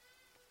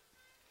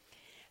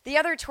 The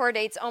other tour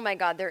dates, oh my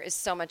God, there is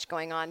so much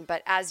going on.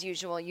 But as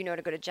usual,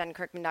 to go to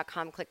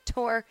JenKirkman.com, click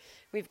tour.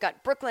 We've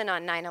got Brooklyn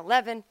on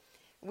 9/11.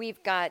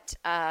 We've got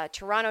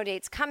Toronto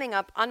dates coming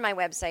up on my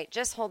website.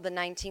 Just hold the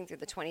 19th through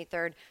the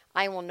 23rd.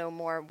 I will know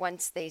more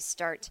once they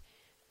start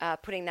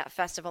putting that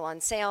festival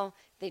on sale.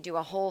 They do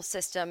a whole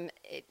system.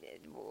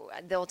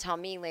 They'll tell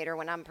me later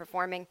when I'm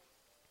performing.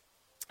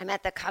 I'm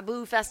at the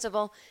Kaboo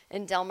Festival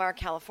in Del Mar,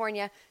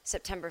 California,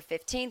 September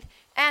 15th.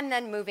 And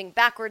then moving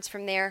backwards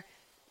from there,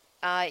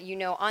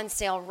 on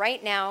sale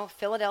right now,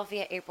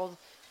 Philadelphia, April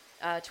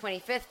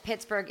 25th,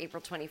 Pittsburgh,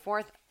 April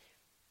 24th,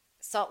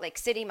 Salt Lake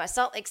City, my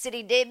Salt Lake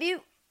City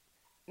debut,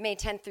 May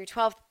 10th through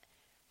 12th.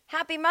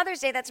 Happy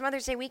Mother's Day. That's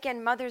Mother's Day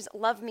weekend. Mothers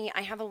love me.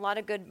 I have a lot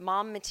of good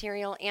mom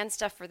material and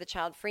stuff for the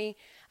child free.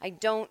 I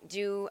don't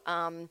do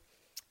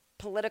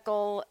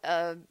political,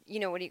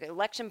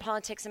 election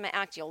politics in my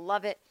act. You'll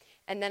love it.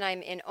 And then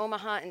I'm in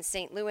Omaha and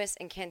St. Louis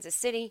and Kansas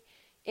City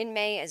in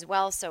May as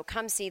well. So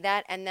come see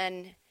that. And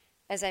then,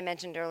 as I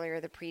mentioned earlier,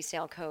 the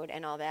pre-sale code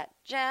and all that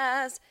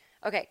jazz.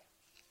 Okay.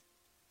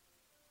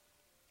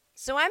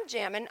 So I'm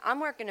jamming. I'm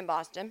working in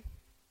Boston.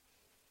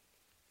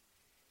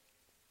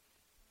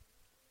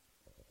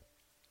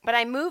 But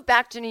I moved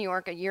back to New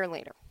York a year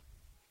later.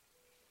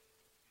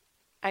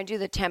 I do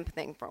the temp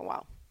thing for a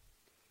while.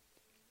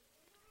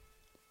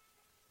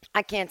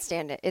 I can't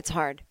stand it. It's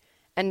hard.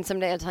 And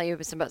someday I'll tell you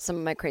about some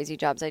of my crazy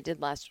jobs I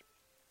did a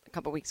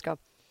couple weeks ago.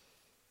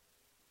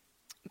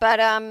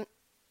 But I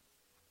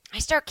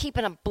started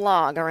keeping a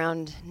blog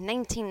around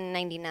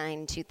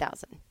 1999,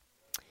 2000.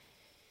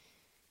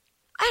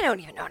 I don't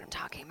even know what I'm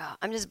talking about.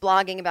 I'm just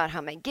blogging about how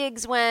my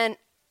gigs went.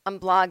 I'm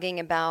blogging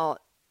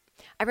about...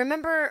 I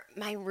remember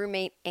my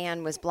roommate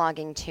Anne was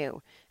blogging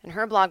too. And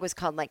her blog was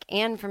called like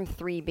Anne from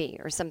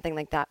 3B or something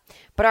like that.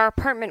 But our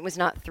apartment was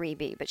not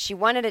 3B. But she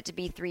wanted it to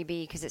be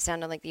 3B because it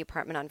sounded like the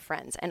apartment on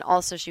Friends. And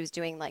also she was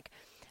doing like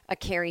a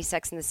Carrie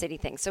Sex in the City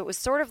thing. So it was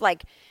sort of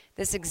like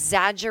this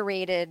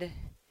exaggerated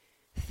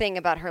thing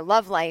about her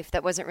love life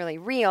that wasn't really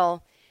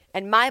real.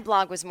 And my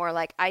blog was more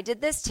like, I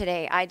did this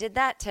today. I did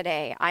that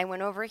today. I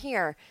went over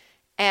here.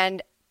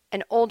 And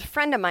an old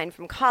friend of mine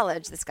from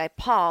college, this guy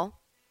Paul,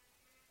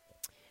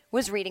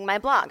 was reading my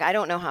blog. I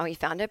don't know how he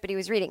found it, but he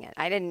was reading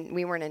it.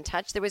 We weren't in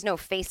touch. There was no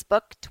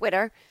Facebook,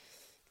 Twitter,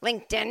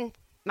 LinkedIn,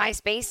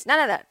 MySpace, none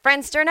of that.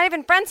 Friendster, not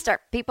even Friendster,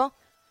 people.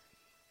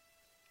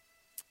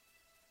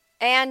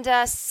 And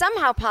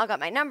somehow Paul got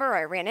my number.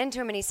 I ran into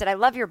him and he said, I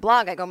love your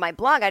blog. I go, my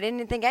blog? I didn't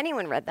even think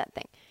anyone read that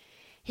thing.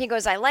 He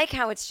goes, I like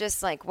how it's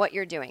just like what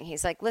you're doing.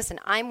 He's like, listen,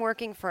 I'm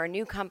working for a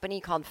new company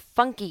called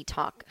Funky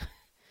Talk.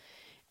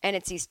 And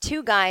it's these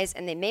two guys,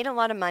 and they made a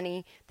lot of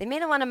money. They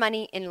made a lot of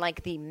money in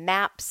like the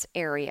maps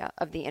area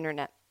of the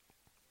internet.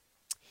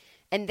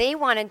 And they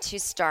wanted to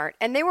start,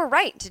 and they were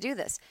right to do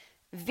this,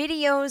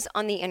 videos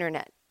on the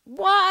internet.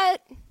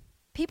 What?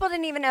 People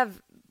didn't even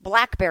have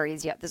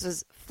Blackberries yet. This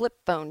was flip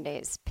phone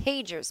days.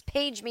 Pagers.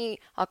 Page me.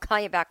 I'll call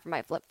you back from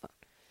my flip phone.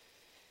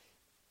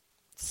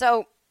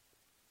 So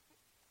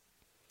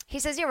he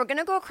says, yeah, we're going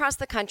to go across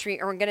the country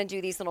and we're going to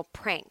do these little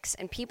pranks.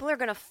 And people are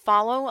going to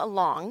follow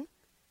along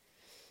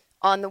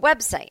on the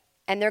website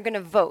and they're going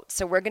to vote.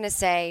 So we're going to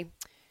say,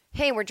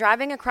 hey, we're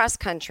driving across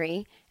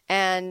country.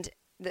 And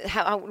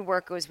how it would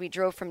work was we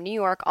drove from New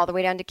York all the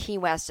way down to Key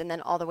West and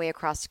then all the way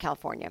across to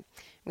California.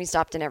 We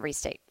stopped in every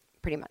state,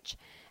 pretty much.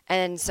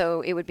 And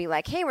so it would be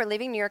like, hey, we're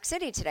leaving New York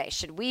City today.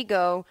 Should we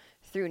go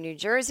through New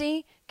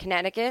Jersey,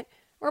 Connecticut,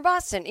 or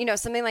Boston? You know,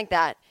 something like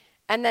that.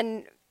 And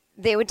then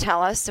they would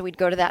tell us, so we'd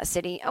go to that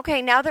city.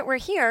 Okay, now that we're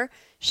here,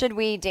 should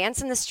we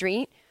dance in the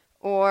street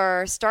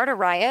or start a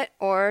riot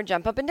or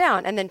jump up and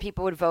down? And then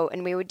people would vote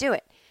and we would do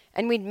it.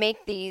 And we'd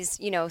make these,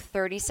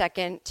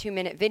 30-second,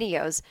 2-minute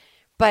videos.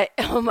 But,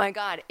 oh my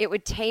God, it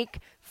would take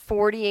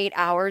 48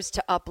 hours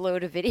to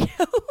upload a video.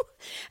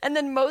 And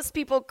then most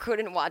people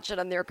couldn't watch it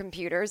on their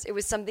computers. It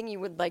was something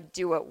you would like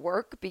do at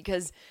work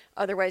because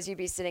otherwise you'd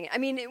be sitting. I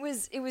mean, it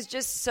was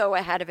just so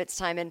ahead of its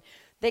time. And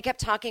they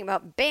kept talking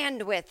about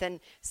bandwidth and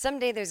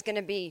someday there's going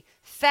to be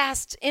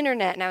fast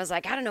internet. And I was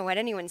like, I don't know what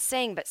anyone's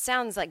saying, but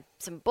sounds like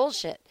some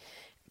bullshit.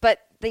 But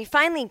they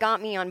finally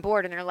got me on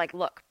board and they're like,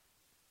 look,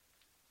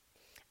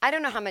 I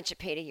don't know how much it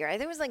paid a year. I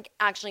think it was like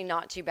actually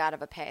not too bad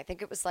of a pay. I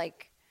think it was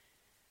like,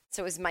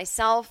 so it was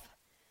myself,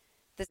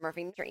 this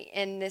Murphy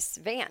in this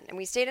van. And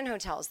we stayed in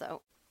hotels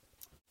though.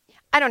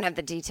 I don't have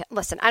the detail.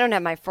 Listen, I don't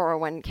have my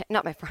 401k,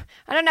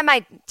 I don't have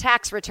my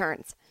tax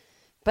returns.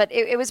 But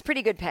it was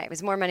pretty good pay. It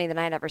was more money than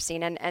I had ever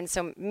seen. And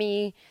so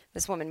me,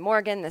 this woman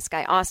Morgan, this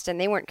guy Austin,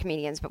 they weren't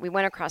comedians, but we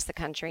went across the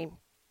country.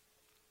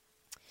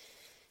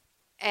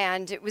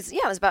 And it was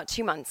about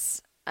 2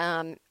 months.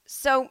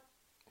 So,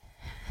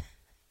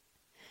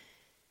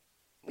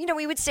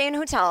 we would stay in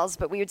hotels,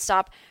 but we would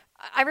stop.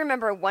 I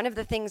remember one of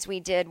the things we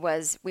did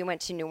was we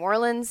went to New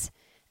Orleans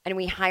and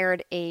we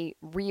hired a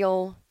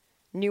real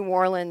New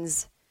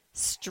Orleans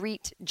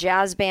street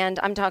jazz band.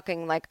 I'm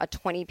talking like a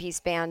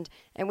 20-piece band.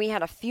 And we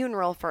had a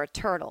funeral for a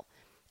turtle.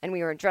 And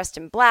we were dressed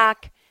in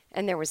black.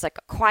 And there was like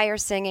a choir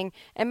singing.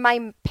 And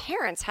my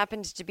parents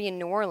happened to be in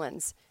New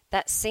Orleans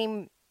that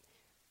same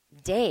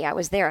day I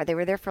was there. They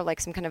were there for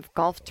like some kind of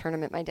golf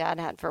tournament my dad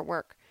had for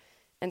work.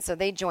 And so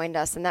they joined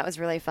us. And that was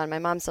really fun. My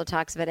mom still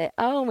talks about it.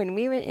 Oh, when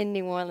we were in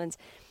New Orleans.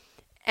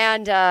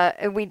 And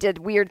we did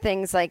weird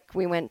things like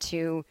we went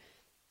to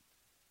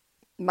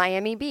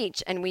Miami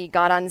Beach. And we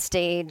got on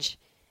stage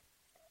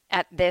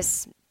at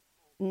this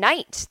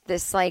night,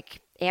 this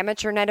like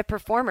amateur night of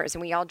performers,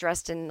 and we all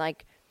dressed up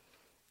like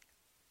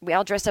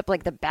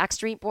the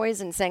Backstreet Boys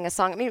and sang a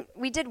song. I mean,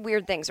 we did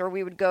weird things, or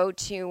we would go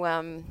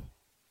to,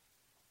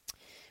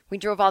 we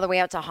drove all the way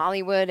out to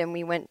Hollywood and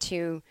we went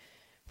to,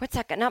 what's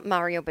that guy? Not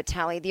Mario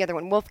Batali, the other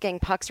one, Wolfgang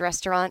Puck's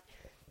restaurant.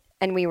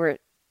 And we were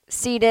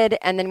seated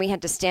and then we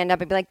had to stand up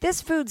and be like, this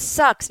food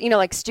sucks,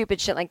 like stupid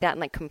shit like that and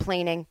like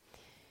complaining.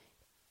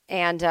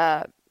 And,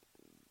 I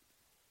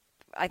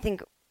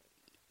think,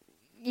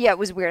 yeah, it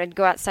was weird. I'd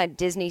go outside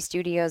Disney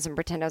Studios and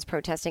pretend I was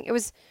protesting. It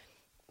was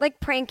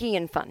like pranky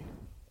and fun.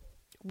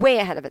 Way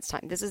ahead of its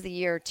time. This is the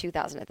year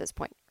 2000 at this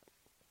point.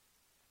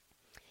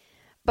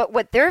 But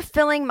what they're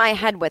filling my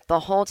head with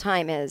the whole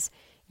time is,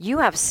 you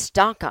have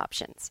stock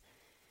options.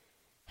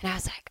 And I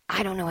was like,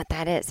 I don't know what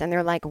that is. And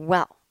they're like,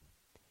 well,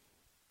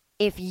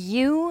 if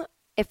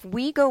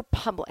we go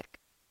public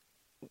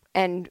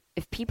and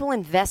if people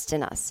invest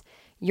in us,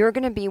 you're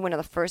going to be one of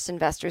the first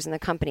investors in the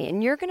company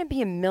and you're going to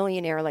be a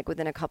millionaire like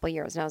within a couple of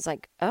years. And I was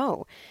like,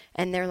 oh.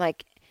 And they're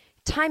like,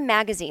 Time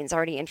Magazine's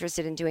already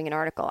interested in doing an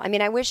article. I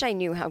mean, I wish I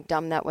knew how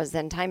dumb that was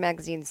then. Time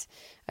Magazine's,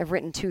 I've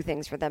written 2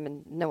 things for them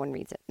and no one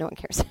reads it. No one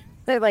cares.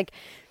 They're like,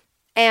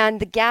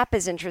 and the Gap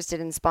is interested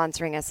in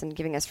sponsoring us and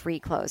giving us free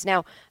clothes.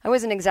 Now, I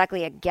wasn't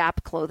exactly a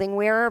Gap clothing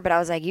wearer, but I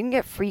was like, you can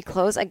get free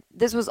clothes.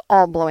 This was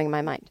all blowing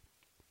my mind.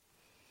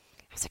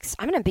 I was like,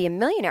 I'm going to be a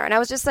millionaire. And I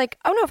was just like,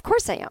 oh no, of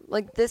course I am.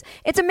 Like this,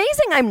 it's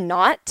amazing I'm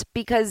not,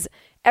 because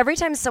every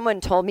time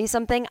someone told me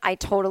something, I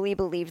totally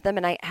believed them.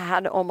 And I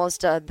had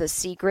almost the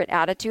secret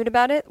attitude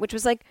about it, which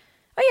was like,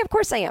 oh yeah, of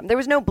course I am. There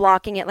was no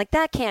blocking it. Like,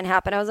 that can't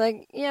happen. I was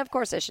like, yeah, of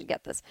course I should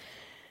get this.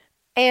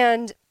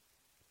 And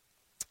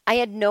I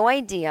had no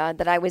idea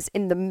that I was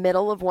in the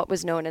middle of what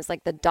was known as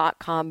like the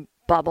 .com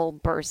bubble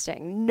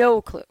bursting.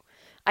 No clue.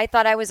 I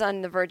thought I was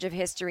on the verge of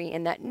history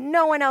and that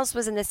no one else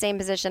was in the same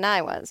position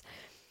I was.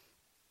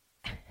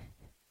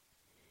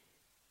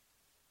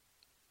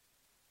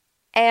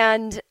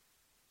 And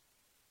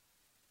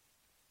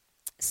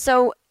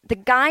so the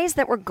guys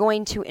that were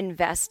going to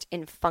invest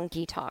in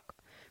Funky Talk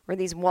were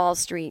these Wall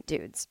Street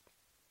dudes.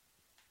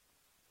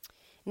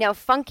 Now,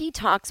 Funky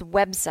Talk's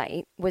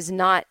website was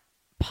not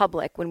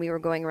public when we were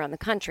going around the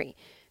country.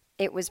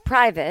 It was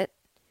private,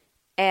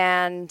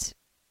 and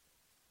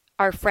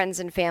our friends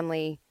and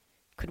family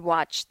could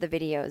watch the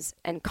videos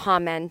and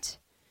comment.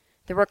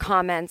 There were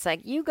comments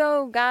like, you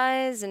go,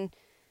 guys, and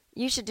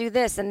you should do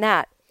this and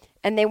that.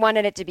 And they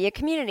wanted it to be a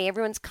community.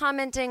 Everyone's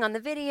commenting on the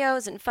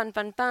videos and fun,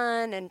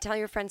 and tell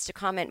your friends to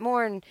comment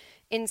more and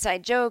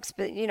inside jokes,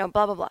 but,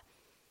 blah, blah, blah.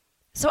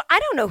 So I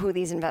don't know who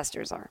these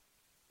investors are.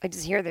 I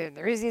just hear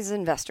there is these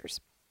investors.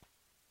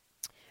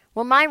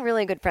 Well, my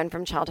really good friend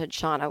from childhood,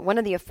 Shauna, one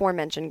of the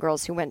aforementioned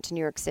girls who went to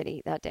New York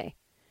City that day,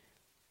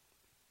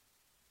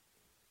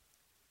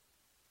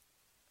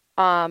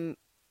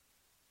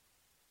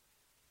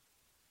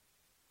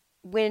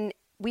 when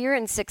we were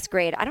in 6th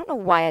grade, I don't know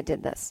why I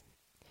did this,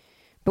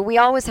 but we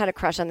always had a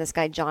crush on this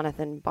guy,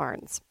 Jonathan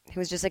Barnes, who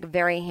was just like a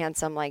very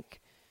handsome,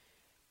 like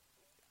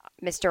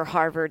Mr.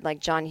 Harvard, like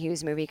John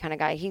Hughes movie kind of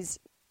guy. He's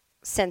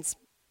since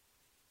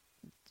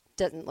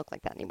doesn't look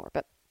like that anymore,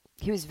 but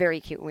he was very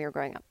cute when we were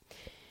growing up.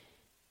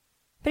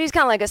 But he's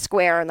kind of like a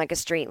square and like a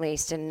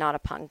straight-laced and not a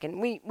punk. And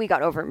we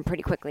got over him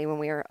pretty quickly when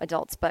we were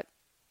adults. But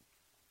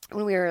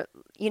when we were,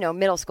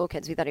 middle school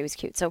kids, we thought he was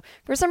cute. So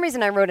for some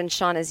reason, I wrote in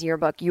Shauna's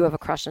yearbook, you have a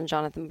crush on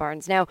Jonathan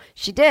Barnes. Now,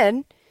 she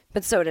did,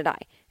 but so did I.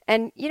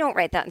 And you don't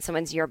write that in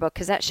someone's yearbook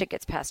because that shit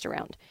gets passed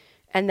around.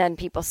 And then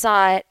people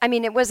saw it. I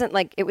mean, it was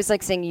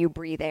like saying you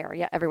breathe air.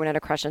 Yeah, everyone had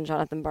a crush on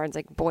Jonathan Barnes,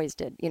 like boys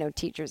did,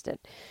 teachers did.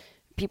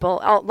 A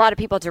lot of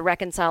people to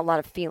reconcile a lot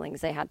of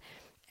feelings they had.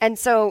 And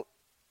so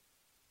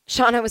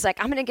Shauna was like,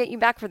 I'm going to get you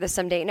back for this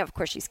someday. No, of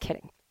course she's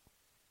kidding.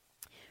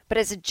 But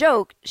as a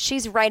joke,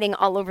 she's writing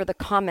all over the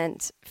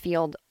comment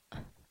field.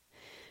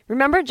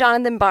 Remember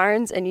Jonathan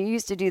Barnes? And you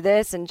used to do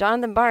this and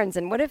Jonathan Barnes.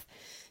 And what if,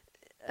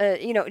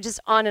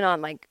 just on and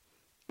on. Like,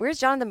 where's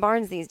Jonathan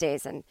Barnes these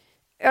days? And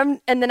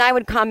then I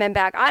would comment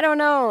back, I don't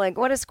know, like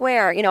what a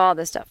square, all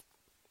this stuff.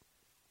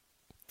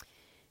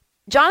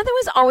 Jonathan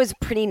was always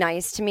pretty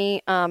nice to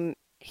me.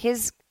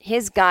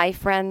 His guy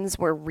friends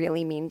were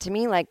really mean to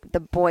me. Like the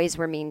boys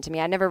were mean to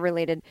me. I never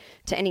related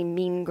to any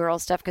mean girl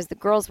stuff because the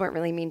girls weren't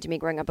really mean to me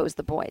growing up. It was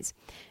the boys.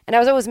 And I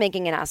was always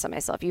making an ass of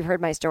myself. You've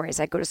heard my stories.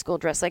 I go to school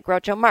dressed like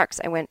Groucho Marx.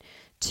 I went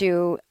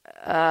to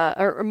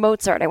or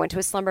Mozart. I went to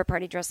a slumber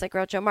party dressed like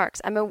Groucho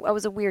Marx. I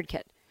was a weird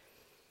kid.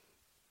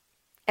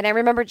 And I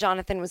remember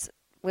Jonathan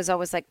was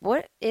always like,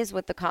 what is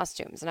with the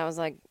costumes? And I was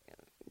like,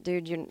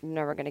 dude, you're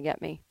never going to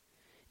get me.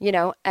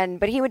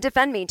 But he would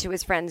defend me to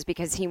his friends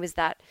because he was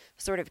that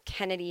sort of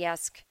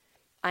Kennedy-esque,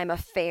 I'm a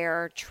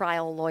fair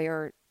trial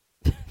lawyer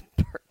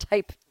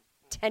type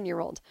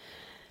 10-year-old.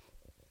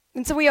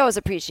 And so we always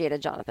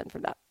appreciated Jonathan for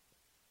that.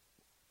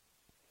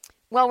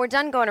 Well, we're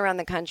done going around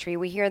the country.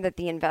 We hear that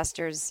the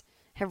investors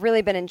have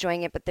really been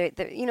enjoying it, but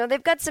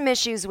they've got some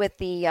issues with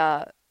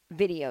the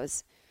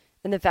videos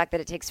and the fact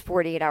that it takes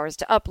 48 hours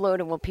to upload,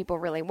 and will people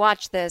really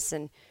watch this?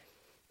 And,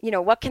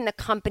 what can the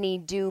company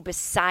do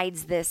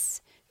besides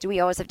this? Do we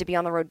always have to be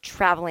on the road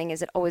traveling?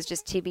 Is it always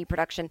just TV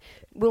production?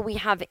 Will we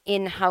have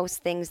in-house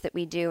things that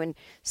we do? And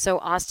so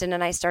Austin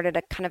and I started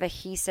a kind of a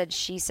he said,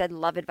 she said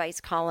love advice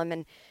column,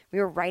 and we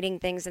were writing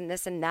things and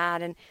this and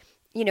that. And,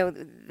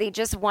 they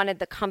just wanted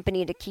the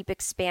company to keep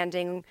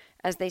expanding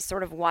as they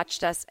sort of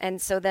watched us.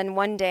 And so then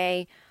one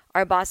day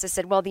our bosses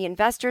said, well, the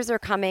investors are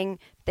coming.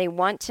 They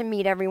want to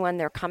meet everyone.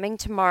 They're coming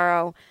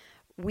tomorrow.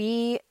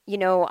 We,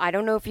 I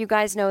don't know if you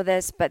guys know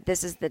this, but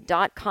this is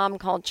the .com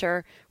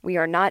culture. We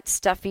are not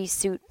stuffy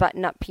suit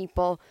button-up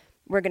people.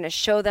 We're going to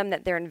show them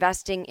that they're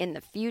investing in the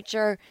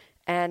future,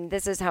 and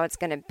this is how it's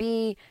going to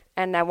be.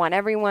 And I want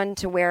everyone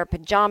to wear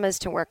pajamas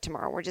to work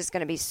tomorrow. We're just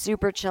going to be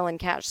super chill and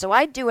cash. So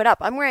I do it up.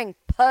 I'm wearing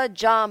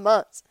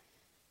pajamas.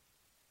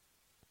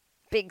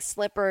 Big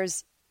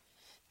slippers,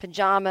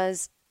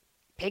 pajamas,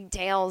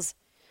 pigtails.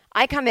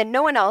 I come in.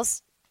 No one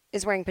else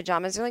is wearing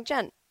pajamas. They're like,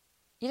 Jen,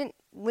 you didn't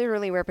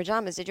literally wear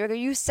pajamas, did you? I go,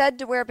 you said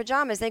to wear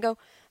pajamas. They go,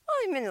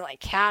 oh, I mean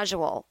like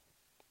casual.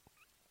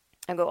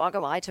 I go,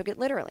 well, I took it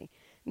literally.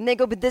 And they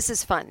go, but this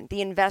is fun. The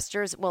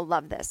investors will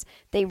love this.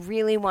 They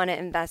really want to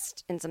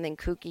invest in something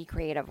kooky,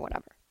 creative,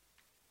 whatever.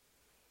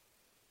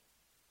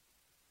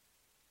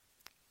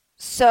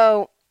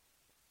 So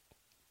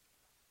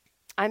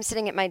I'm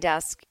sitting at my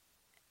desk,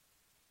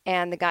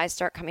 and the guys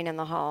start coming in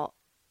the hall,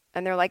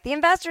 and they're like, the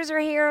investors are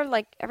here.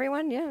 Like,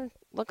 everyone, yeah,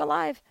 look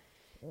alive.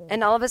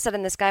 And all of a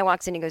sudden, this guy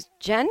walks in. He goes,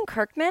 Jen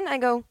Kirkman? I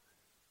go,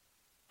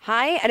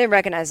 hi. I didn't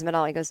recognize him at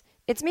all. He goes,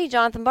 it's me,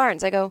 Jonathan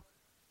Barnes. I go,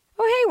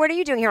 oh, hey, what are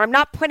you doing here? I'm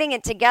not putting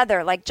it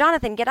together. Like,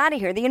 Jonathan, get out of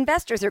here. The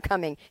investors are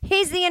coming.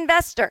 He's the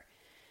investor.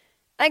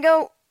 He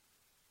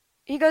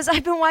goes,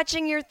 I've been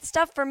watching your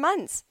stuff for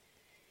months.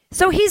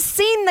 So he's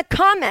seen the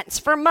comments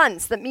for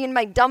months that me and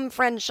my dumb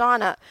friend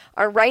Shauna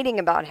are writing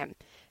about him.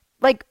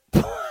 Like,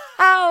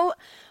 how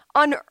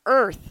on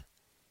earth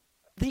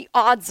the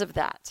odds of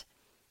that?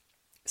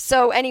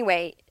 So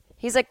anyway,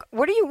 he's like,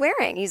 what are you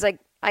wearing? He's like,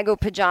 I go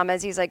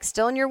pajamas. He's like,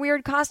 still in your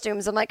weird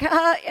costumes. I'm like,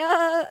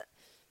 yeah.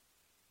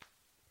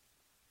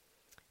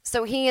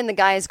 So he and the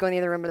guys go in the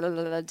other room, blah,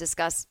 blah, blah,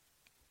 discuss.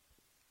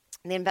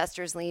 The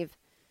investors leave.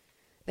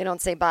 They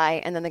don't say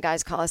bye. And then the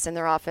guys call us in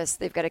their office.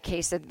 They've got a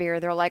case of beer.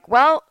 They're like,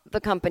 well,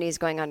 the company's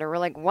going under. We're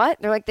like,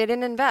 what? They're like, they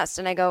didn't invest.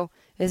 And I go,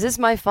 is this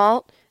my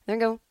fault? And they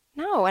go,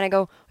 no. And I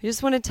go, I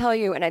just want to tell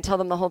you. And I tell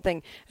them the whole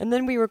thing. And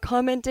then we were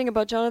commenting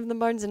about Jonathan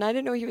Barnes, and I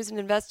didn't know he was an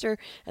investor.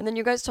 And then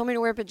you guys told me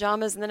to wear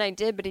pajamas, and then I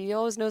did, but he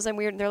always knows I'm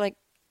weird. And they're like,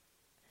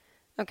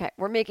 okay,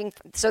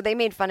 so they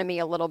made fun of me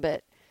a little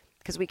bit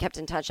because we kept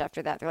in touch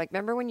after that. They're like,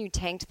 remember when you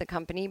tanked the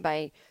company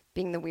by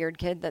being the weird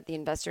kid that the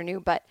investor knew?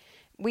 But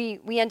we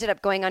ended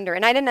up going under,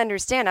 and I didn't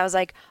understand. I was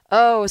like,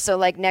 oh, so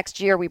like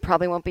next year we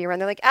probably won't be around.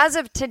 They're like, as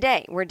of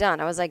today, we're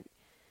done. I was like,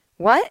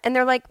 what? And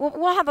they're like, well,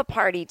 we'll have a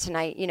party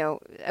tonight,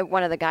 at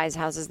one of the guys'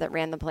 houses that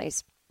ran the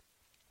place.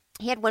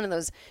 He had one of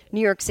those New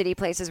York City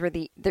places where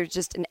there's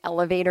just an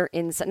elevator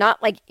inside,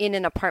 not like in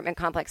an apartment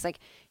complex. Like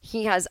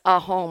he has a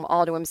home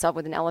all to himself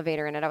with an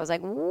elevator in it. I was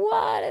like,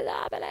 what is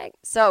happening?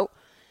 So,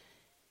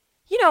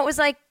 it was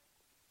like,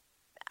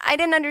 I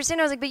didn't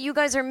understand. I was like, but you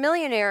guys are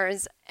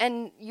millionaires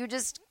and you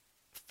just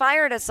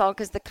fired us all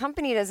because the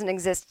company doesn't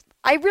exist.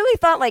 I really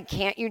thought, like,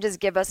 can't you just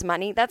give us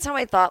money? That's how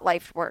I thought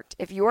life worked.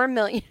 If you're a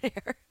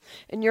millionaire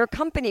and your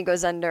company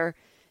goes under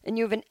and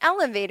you have an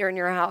elevator in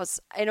your house,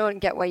 I don't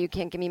get why you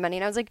can't give me money.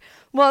 And I was like,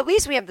 well, at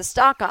least we have the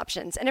stock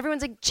options. And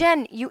everyone's like,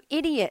 Jen, you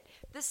idiot.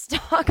 The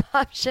stock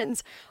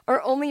options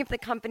are only if the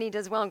company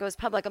does well and goes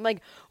public. I'm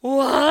like,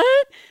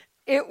 what?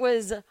 It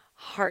was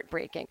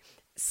heartbreaking.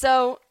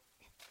 So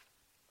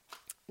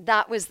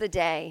that was the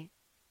day.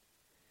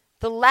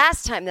 The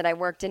last time that I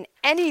worked in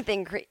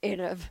anything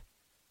creative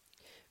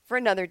for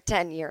another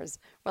 10 years.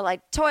 Well, I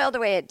toiled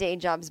away at day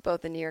jobs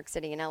both in New York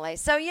City and LA.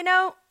 So,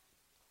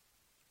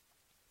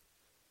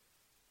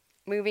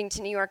 moving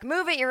to New York,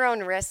 move at your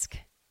own risk.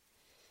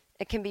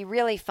 It can be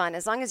really fun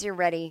as long as you're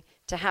ready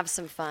to have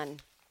some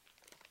fun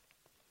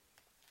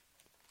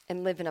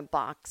and live in a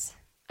box.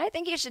 I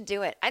think you should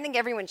do it. I think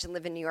everyone should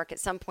live in New York at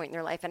some point in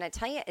their life. And I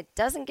tell you, it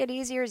doesn't get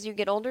easier as you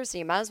get older, so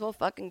you might as well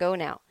fucking go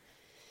now.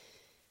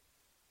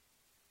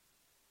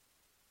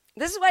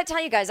 This is what I tell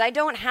you guys. I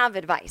don't have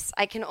advice.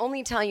 I can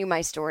only tell you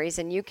my stories,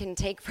 and you can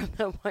take from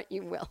them what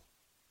you will.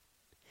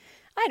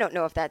 I don't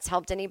know if that's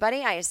helped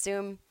anybody. I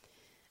assume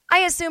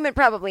it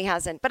probably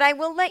hasn't. But I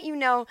will let you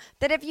know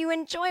that if you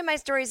enjoy my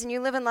stories and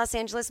you live in Los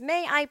Angeles,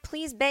 may I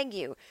please beg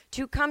you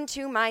to come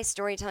to my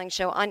storytelling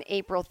show on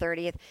April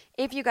 30th.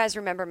 If you guys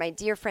remember my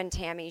dear friend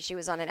Tammy, she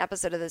was on an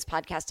episode of this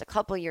podcast a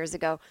couple years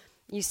ago.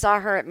 You saw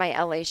her at my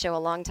LA show a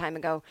long time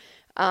ago.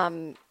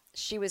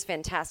 She was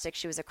fantastic.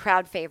 She was a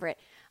crowd favorite.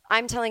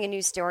 I'm telling a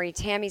new story.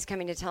 Tammy's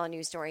coming to tell a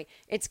new story.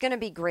 It's going to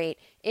be great.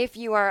 If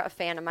you are a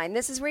fan of mine,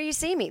 this is where you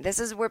see me. This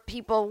is where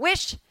people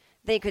wish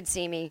they could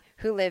see me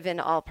who live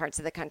in all parts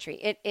of the country.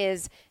 It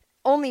is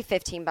only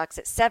 $15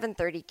 at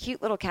 7:30.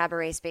 Cute little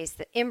cabaret space,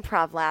 the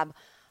Improv Lab,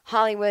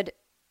 Hollywood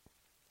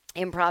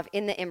Improv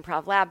in the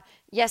Improv Lab.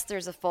 Yes,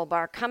 there's a full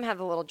bar. Come have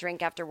a little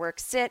drink after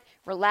work. Sit,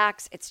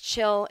 relax. It's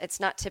chill.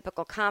 It's not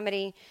typical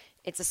comedy.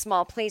 It's a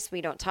small place. We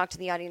don't talk to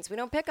the audience. We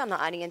don't pick on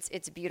the audience.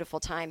 It's a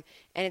beautiful time.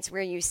 And it's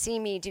where you see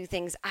me do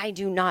things I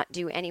do not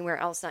do anywhere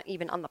else, not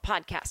even on the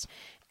podcast.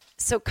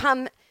 So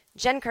come,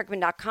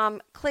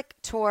 JenKirkman.com, click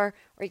tour,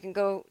 or you can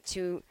go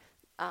to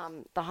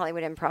the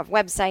Hollywood Improv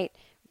website.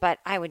 But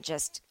I would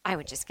just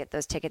get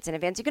those tickets in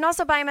advance. You can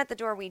also buy them at the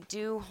door. We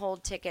do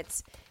hold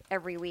tickets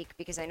every week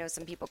because I know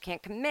some people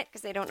can't commit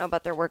because they don't know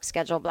about their work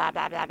schedule, blah,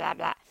 blah, blah, blah,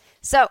 blah.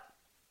 So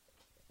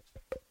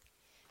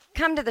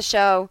come to the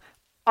show.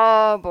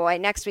 Oh, boy.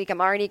 Next week, I'm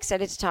already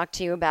excited to talk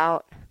to you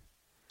about,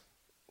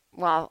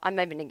 well, I'm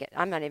not even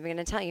going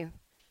to tell you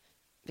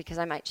because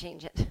I might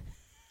change it.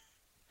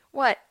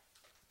 What?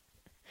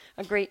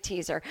 A great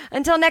teaser.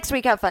 Until next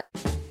week, have fun.